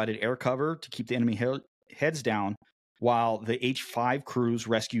Corsairs provided air cover to keep the enemy heads down, while the H-5 crews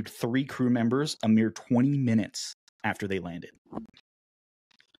rescued 3 crew members a mere 20 minutes after they landed.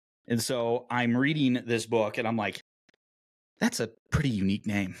 And so I'm reading this book, and I'm like, that's a pretty unique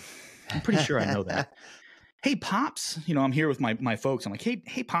name. I'm pretty sure I know that. Hey, Pops, I'm here with my folks. I'm like,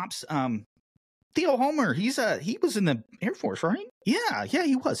 hey, Pops, Theo Homer, he was in the Air Force, right? Yeah,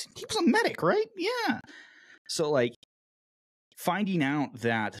 he was. He was a medic, right? Yeah. So, like, finding out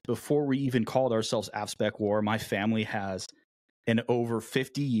that before we even called ourselves AFSPEC War, my family has an over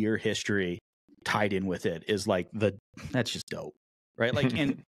 50-year history tied in with it is like that's just dope, right? Like,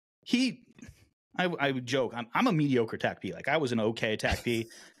 and I would joke, I'm a mediocre TACP. Like, I was an okay TACP,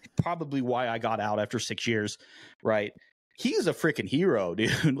 probably why I got out after 6 years, right? He's a freaking hero,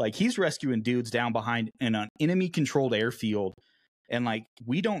 dude. Like, he's rescuing dudes down behind in an enemy-controlled airfield, and like,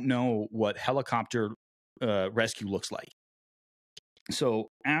 we don't know what helicopter rescue looks like. So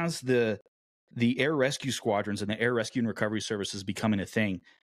as the air rescue squadrons and the air rescue and recovery services becoming a thing,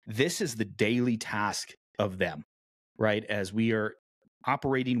 this is the daily task of them, right? As we are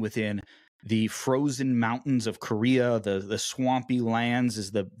operating within the frozen mountains of Korea, the swampy lands,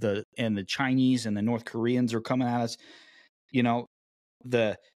 as the Chinese and the North Koreans are coming at us.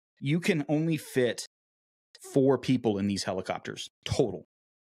 You can only fit 4 people in these helicopters total.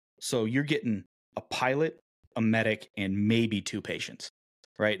 So you're getting a pilot, a medic, and maybe 2 patients,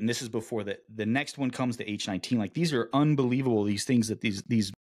 right? And this is before the next one comes, the H-19. Like, these are unbelievable, these things that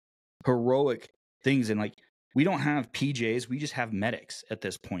these heroic things. And like, we don't have PJs, we just have medics at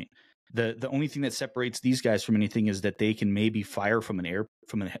this point. The only thing that separates these guys from anything is that they can maybe fire from an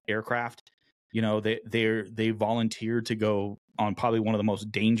aircraft. They volunteered to go on probably one of the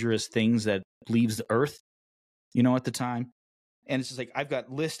most dangerous things that leaves the earth, at the time. And it's just like, I've got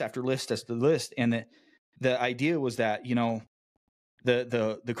list after list after list. And the idea was that,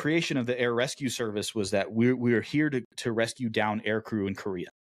 the creation of the air rescue service was that we're here to rescue down air crew in Korea.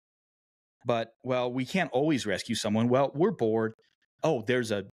 But, well, we can't always rescue someone. Well, we're bored. Oh,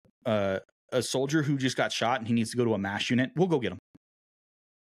 there's a soldier who just got shot and he needs to go to a MASH unit. We'll go get him.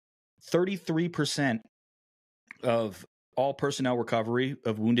 33% of all personnel recovery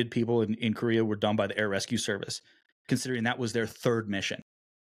of wounded people in Korea were done by the air rescue service, considering that was their 3rd mission.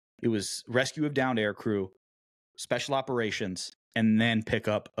 It was rescue of downed aircrew, special operations, and then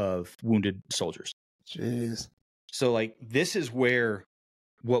pickup of wounded soldiers. Jeez. So like this is where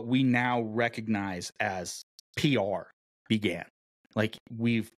what we now recognize as PR began. Like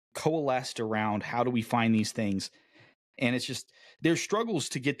we've coalesced around how do we find these things, and it's just there's struggles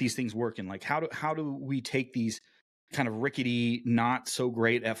to get these things working. Like how do we take these kind of rickety, not so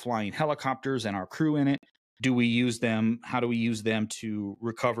great at flying helicopters and our crew in it? Do we use them? How do we use them to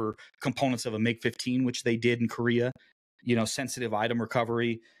recover components of a MiG-15, which they did in Korea? You know, sensitive item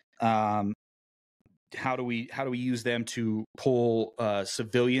recovery. How do we use them to pull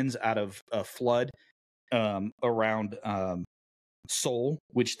civilians out of a flood around Seoul,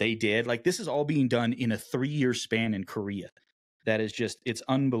 which they did? Like this is all being done in a 3-year span in Korea. That is just, it's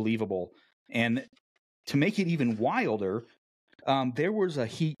unbelievable. And to make it even wilder, there was a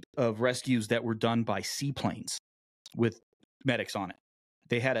heap of rescues that were done by seaplanes with medics on it.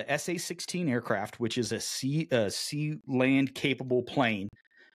 They had a SA-16 aircraft, which is a sea land capable plane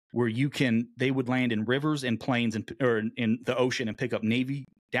where they would land in rivers and plains or in the ocean and pick up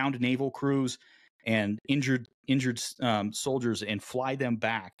downed naval crews and injured soldiers and fly them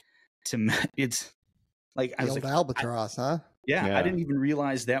back to. It's like the old Albatross, huh? Yeah, I didn't even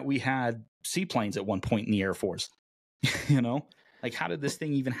realize that we had seaplanes at one point in the Air Force. You know, like how did this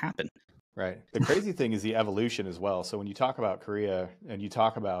thing even happen? Right. The crazy thing is the evolution as well. So when you talk about Korea and you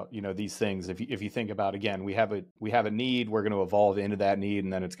talk about, you know, these things, if you think about, again, we have a need, we're going to evolve into that need,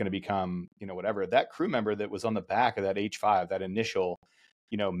 and then it's going to become, you know, whatever. That crew member that was on the back of that H-5, that initial,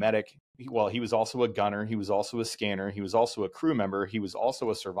 you know, medic, well, he was also a gunner, he was also a scanner, he was also a crew member, he was also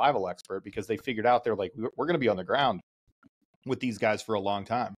a survival expert, because they figured out they're like, we're going to be on the ground with these guys for a long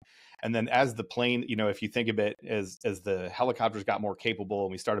time. And then as the plane, you know, if you think of it as the helicopters got more capable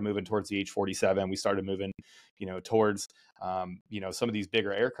and we started moving towards the H-47, we started moving, you know, towards, you know, some of these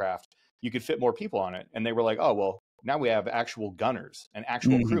bigger aircraft, you could fit more people on it. And they were like, oh, well, now we have actual gunners and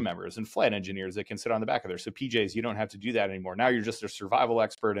actual crew members and flight engineers that can sit on the back of there. So PJs, you don't have to do that anymore. Now you're just a survival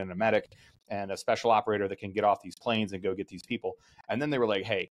expert and a medic and a special operator that can get off these planes and go get these people. And then they were like,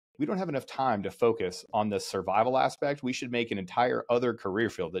 hey, we don't have enough time to focus on the survival aspect. We should make an entire other career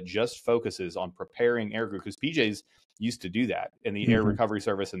field that just focuses on preparing air crew, because PJs used to do that in the Air Recovery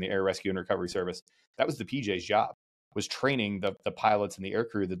Service and the Air Rescue and Recovery Service. That was the PJ's job, was training the pilots and the air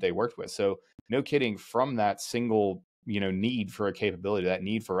crew that they worked with. So no kidding, from that single, you know, need for a capability, that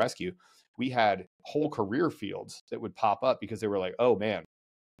need for rescue, we had whole career fields that would pop up because they were like, oh man,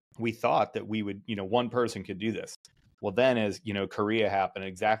 we thought that we would, you know, one person could do this. Well, then as, you know, Korea happened,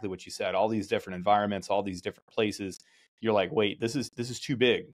 exactly what you said, all these different environments, all these different places, you're like, wait, this is too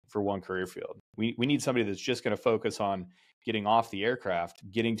big for one career field. We need somebody that's just going to focus on getting off the aircraft,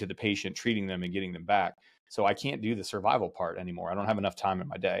 getting to the patient, treating them and getting them back. So I can't do the survival part anymore. I don't have enough time in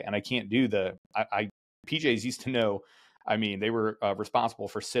my day. And I can't do PJs used to know, I mean, they were responsible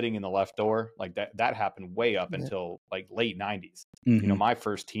for sitting in the left door. Like that happened way up until like late 90s. You know, my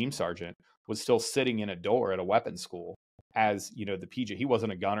first team sergeant was still sitting in a door at a weapons school as, you know, the PJ. He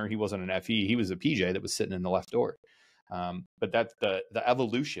wasn't a gunner, he wasn't an FE, he was a PJ that was sitting in the left door. But that's the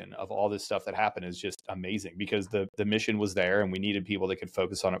evolution of all this stuff that happened is just amazing, because the mission was there and we needed people that could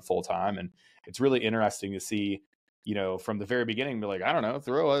focus on it full time. And it's really interesting to see, you know, from the very beginning, be like, I don't know,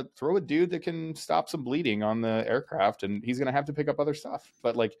 throw a dude that can stop some bleeding on the aircraft and he's going to have to pick up other stuff.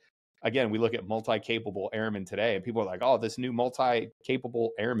 But like, again, we look at multi-capable airmen today and people are like, oh, this new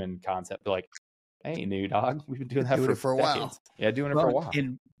multi-capable airman concept. They're like, hey, new dog, we've been doing that for a while. Yeah, doing it for a while.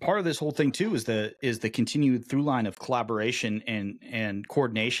 And part of this whole thing too is the continued through line of collaboration and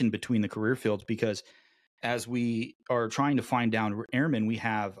coordination between the career fields, because as we are trying to find down airmen, we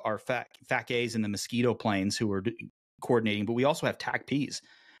have our FAC-As and the Mosquito planes who are coordinating, but we also have TACPs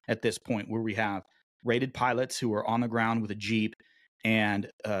at this point, where we have rated pilots who are on the ground with a Jeep and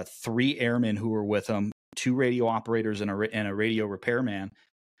 3 airmen who are with them, 2 radio operators and a radio repairman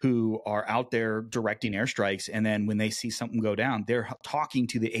who are out there directing airstrikes. And then when they see something go down, they're talking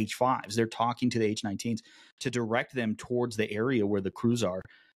to the H-5s, they're talking to the H-19s to direct them towards the area where the crews are.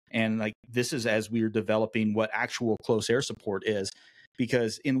 And like, this is as we are developing what actual close air support is,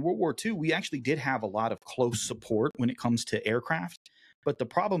 because in World War II, we actually did have a lot of close support when it comes to aircraft. But the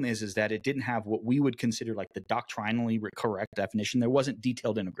problem is that it didn't have what we would consider like the doctrinally correct definition. There wasn't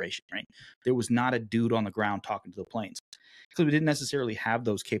detailed integration, right? There was not a dude on the ground talking to the planes, because we didn't necessarily have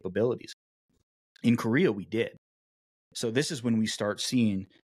those capabilities. In Korea, we did. So this is when we start seeing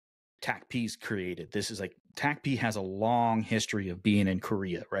TACPs created. This is like, TACP has a long history of being in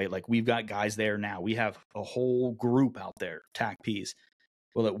Korea, right? Like, we've got guys there now. We have a whole group out there, TACPs.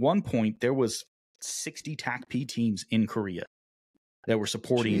 Well, at one point, there was 60 TACP teams in Korea. that were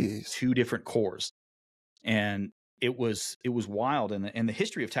supporting Jeez. 2 different corps. And it was wild. And the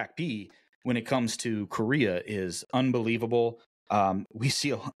history of TACP when it comes to Korea is unbelievable. We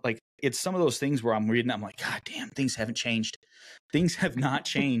see like, it's some of those things where I'm reading, I'm like, God damn, things haven't changed. Things have not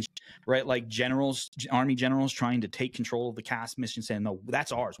changed, right? Like army generals trying to take control of the CAS mission, saying, no,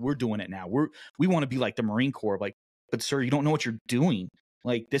 that's ours. We're doing it now. We want to be like the Marine Corps. Like, but sir, you don't know what you're doing.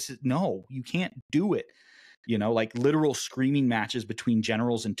 Like, no, you can't do it. Like literal screaming matches between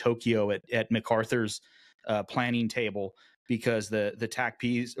generals in Tokyo at MacArthur's planning table, because the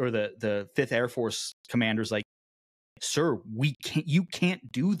TACPs or the 5th Air Force commanders like, sir, you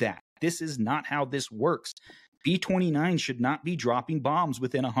can't do that. This is not how this works. B-29 should not be dropping bombs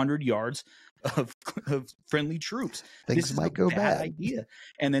within 100 yards of friendly troops. Things might go bad bad. idea.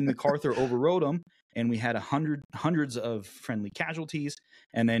 And then MacArthur overrode them, and we had hundreds of friendly casualties.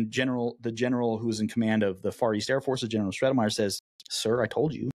 And then the general who was in command of the Far East Air Forces, General Stratemeyer, says, sir, I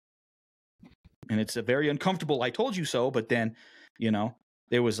told you. And it's a very uncomfortable, I told you so. But then,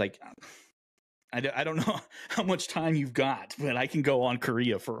 there was like, I don't know how much time you've got, but I can go on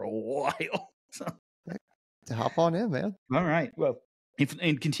Korea for a while. So. To hop on in, man. All right. Well,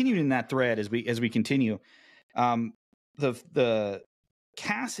 and continuing in that thread as we continue, the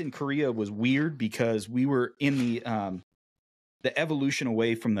CAS in Korea was weird because we were in the evolution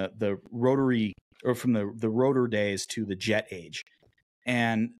away from the rotary, or from the rotor days to the jet age,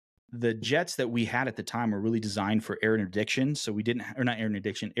 and the jets that we had at the time were really designed for air interdiction. So we didn't, or not air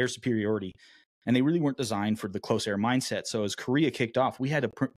interdiction, air superiority. And they really weren't designed for the close air mindset. So as Korea kicked off, we had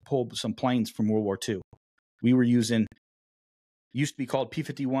to pull some planes from World War II. We were used to be called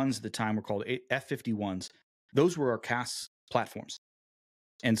P-51s at the time, were called F-51s. Those were our CAS platforms.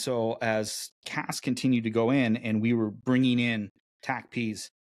 And so as CAS continued to go in, and we were bringing in TACP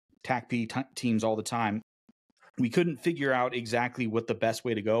teams all the time, we couldn't figure out exactly what the best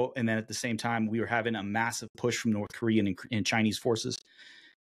way to go. And then at the same time, we were having a massive push from North Korean and Chinese forces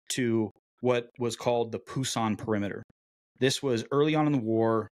to what was called the Pusan perimeter. This was early on in the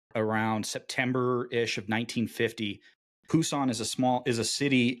war, around September-ish of 1950. Pusan is a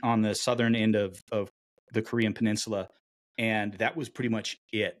city on the southern end of the Korean peninsula. And that was pretty much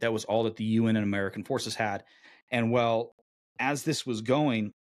it. That was all that the UN and American forces had. And well, as this was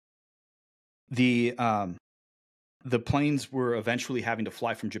going, the planes were eventually having to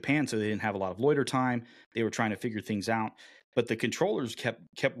fly from Japan, so they didn't have a lot of loiter time. They were trying to figure things out. But the controllers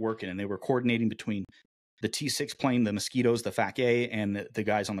kept working, and they were coordinating between the T-6 plane, the Mosquitoes, the FAC-A, and the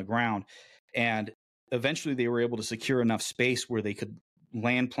guys on the ground. And eventually they were able to secure enough space where they could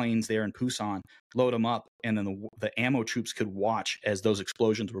land planes there in Pusan, load them up, and then the ammo troops could watch as those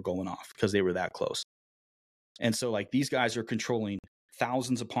explosions were going off because they were that close. And so like these guys are controlling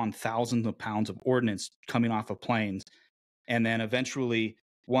thousands upon thousands of pounds of ordnance coming off of planes. And then eventually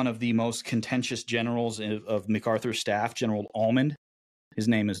one of the most contentious generals of MacArthur's staff, General Almond, his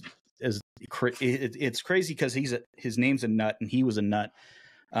name is it's crazy because his name's a nut, and he was a nut.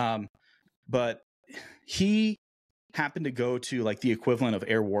 But he happened to go to like the equivalent of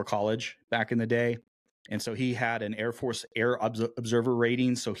Air War College back in the day. And so he had an Air Force Air Observer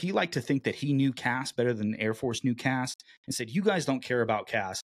rating. So he liked to think that he knew CAS better than the Air Force knew CAS, and said, you guys don't care about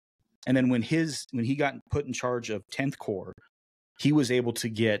CAS. And then when he got put in charge of 10th Corps, he was able to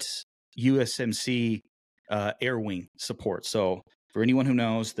get USMC Air Wing support. So for anyone who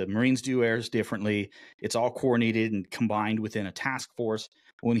knows, the Marines do airs differently. It's all coordinated and combined within a task force.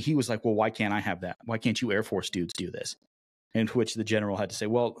 When he was like, well, why can't I have that? Why can't you Air Force dudes do this? And to which the general had to say,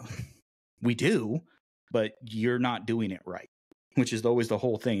 well, we do, but you're not doing it right, which is always the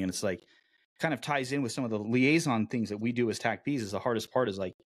whole thing. And it's like, kind of ties in with some of the liaison things that we do as TACPs. Is the hardest part is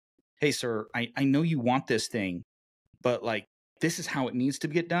like, hey, sir, I know you want this thing, but like, this is how it needs to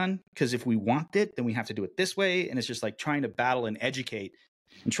get done. Because if we want it, then we have to do it this way. And it's just like trying to battle and educate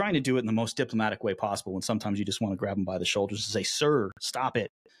and trying to do it in the most diplomatic way possible. And sometimes you just want to grab them by the shoulders and say, sir, stop it.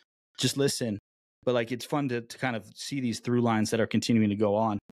 Just listen. But like, it's fun to kind of see these through lines that are continuing to go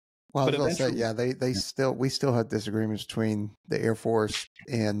on. Well, I was going to say, yeah, we still have disagreements between the Air Force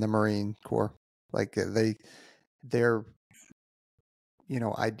and the Marine Corps. Like their,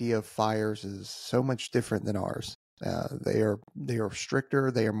 idea of fires is so much different than ours. They are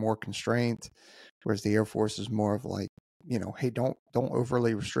stricter. They are more constrained, whereas the Air Force is more of like, hey, don't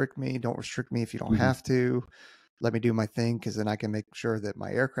overly restrict me. Don't restrict me if you don't have to. Let me do my thing, because then I can make sure that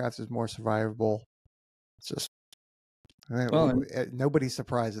my aircraft is more survivable. It's just, nobody's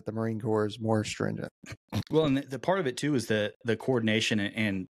surprised that the Marine Corps is more stringent. Well, and the part of it too is the coordination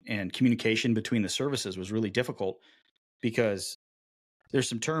and communication between the services was really difficult, because there's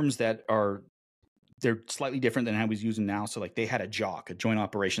some terms that are they're slightly different than I was using now. So like they had a JOC, a Joint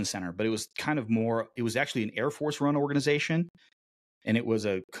Operations Center, but it was kind of more, it was actually an Air Force run organization. And it was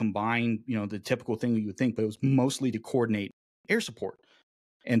a combined, you know, the typical thing you would think, but it was mostly to coordinate air support.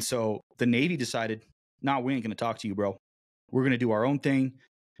 And so the Navy decided, nah, we ain't going to talk to you, bro. We're going to do our own thing.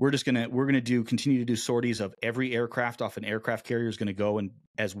 We're going to continue to do sorties of every aircraft off an aircraft carrier is going to go and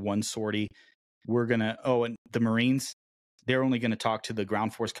as one sortie. We're going to, and the Marines, they're only going to talk to the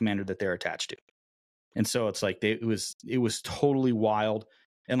ground force commander that they're attached to. And so it's like, it was totally wild.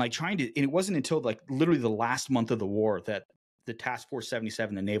 And like and it wasn't until like literally the last month of the war that the Task Force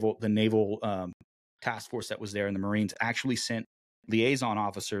 77, the naval task force that was there in the Marines, actually sent liaison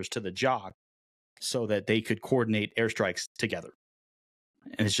officers to the JOC so that they could coordinate airstrikes together.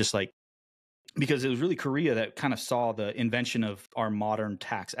 And it's just like, because it was really Korea that kind of saw the invention of our modern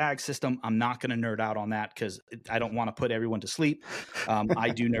tax-ag system. I'm not going to nerd out on that because I don't want to put everyone to sleep. I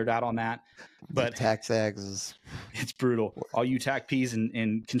do nerd out on that, but tax-ags it's brutal. All you TACPs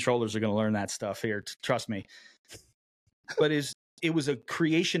and controllers are going to learn that stuff here. Trust me. But it was a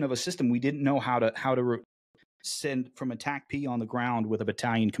creation of a system. We didn't know how to send from a TACP on the ground with a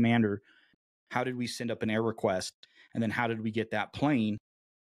battalion commander. How did we send up an air request? And then how did we get that plane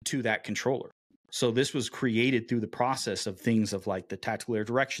to that controller? So this was created through the process of things of like the Tactical Air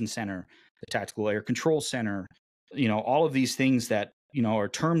Direction Center, the Tactical Air Control Center, you know, all of these things that, you know, are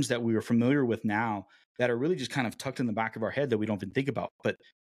terms that we are familiar with now that are really just kind of tucked in the back of our head that we don't even think about. But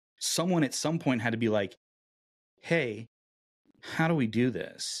someone at some point had to be like, hey, how do we do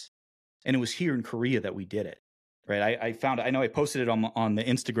this? And it was here in Korea that we did it, right? I know I posted it on the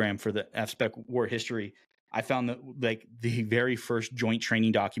Instagram for the FSPEC War History. I found that like the very first joint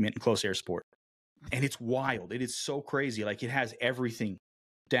training document in close air support. And it's wild. It is so crazy. Like it has everything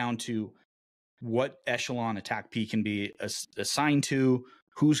down to what echelon a TACP can be assigned to,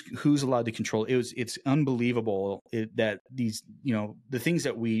 who's allowed to control. It's unbelievable that these, you know, the things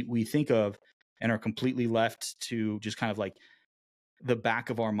that we think of and are completely left to just kind of like the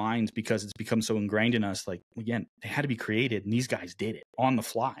back of our minds because it's become so ingrained in us. Like, again, they had to be created and these guys did it on the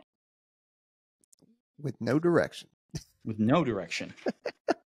fly. With no direction. With no direction.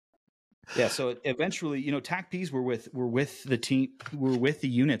 Yeah. So eventually, you know, TACPs were with the team, were with the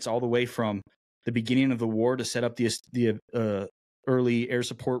units all the way from the beginning of the war to set up the early air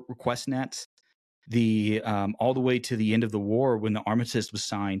support request nets, all the way to the end of the war when the armistice was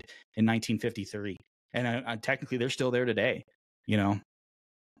signed in 1953. And technically they're still there today. You know,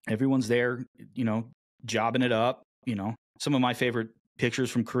 everyone's there, you know, jobbing it up. You know, some of my favorite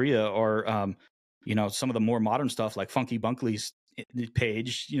pictures from Korea are, you know, some of the more modern stuff like Funky Bunkley's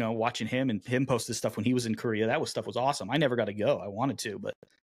page, you know, watching him post this stuff when he was in Korea. Stuff was awesome. I never got to go. I wanted to, but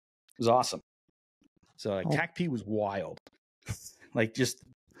it was awesome. So like TACP was wild. Like just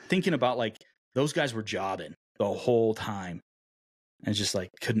thinking about like those guys were jobbing the whole time. And it's just like,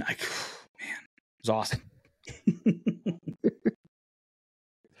 man, it was awesome.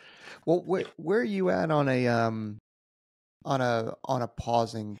 Well, where are you at on a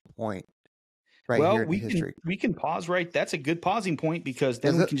pausing point? Right here in history. We can pause right. That's a good pausing point because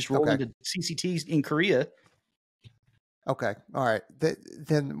then we can just roll into CCTs in Korea. Okay. All right.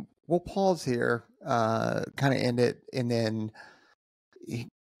 Then we'll pause here, kind of end it, and then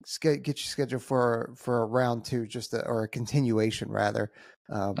get you scheduled for a round two, or a continuation rather.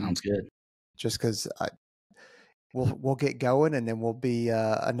 Sounds good. Just because we'll get going, and then we'll be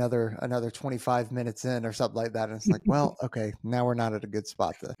another 25 minutes in or something like that, and it's like, well, okay, now we're not at a good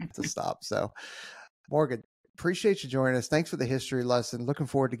spot to stop. So, Morgan, appreciate you joining us. Thanks for the history lesson. Looking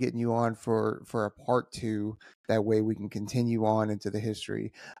forward to getting you on for a part two. That way we can continue on into the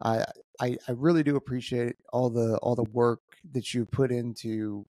history. I really do appreciate all the work that you put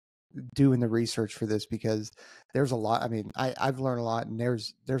into doing the research for this, because there's a lot. I mean, I've learned a lot, and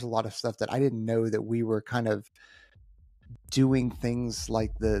there's a lot of stuff that I didn't know that we were kind of doing things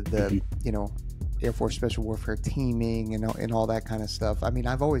like the you know, Air Force Special Warfare teaming and all that kind of stuff. I mean,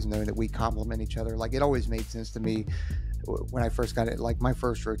 I've always known that we complement each other. Like, it always made sense to me when I first got it. Like, my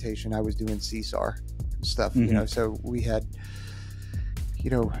first rotation, I was doing CSAR stuff, you know, so we had, you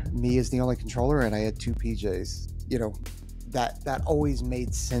know, me as the only controller, and I had two PJs, you know, that always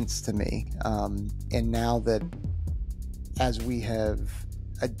made sense to me. And now that, as we have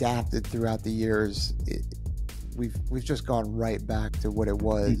adapted throughout the years, we've just gone right back to what it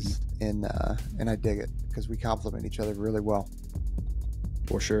was, and I dig it because we complement each other really well.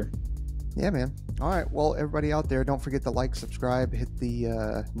 For sure. Yeah, man. All right. Well, everybody out there, don't forget to like, subscribe, hit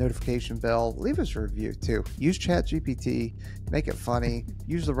the notification bell, leave us a review too. Use ChatGPT, make it funny,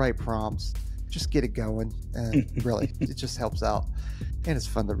 use the right prompts, just get it going. And really, it just helps out, and it's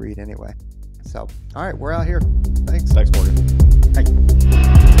fun to read anyway. So, all right, we're out here. Thanks. Thanks, Morgan. Hey.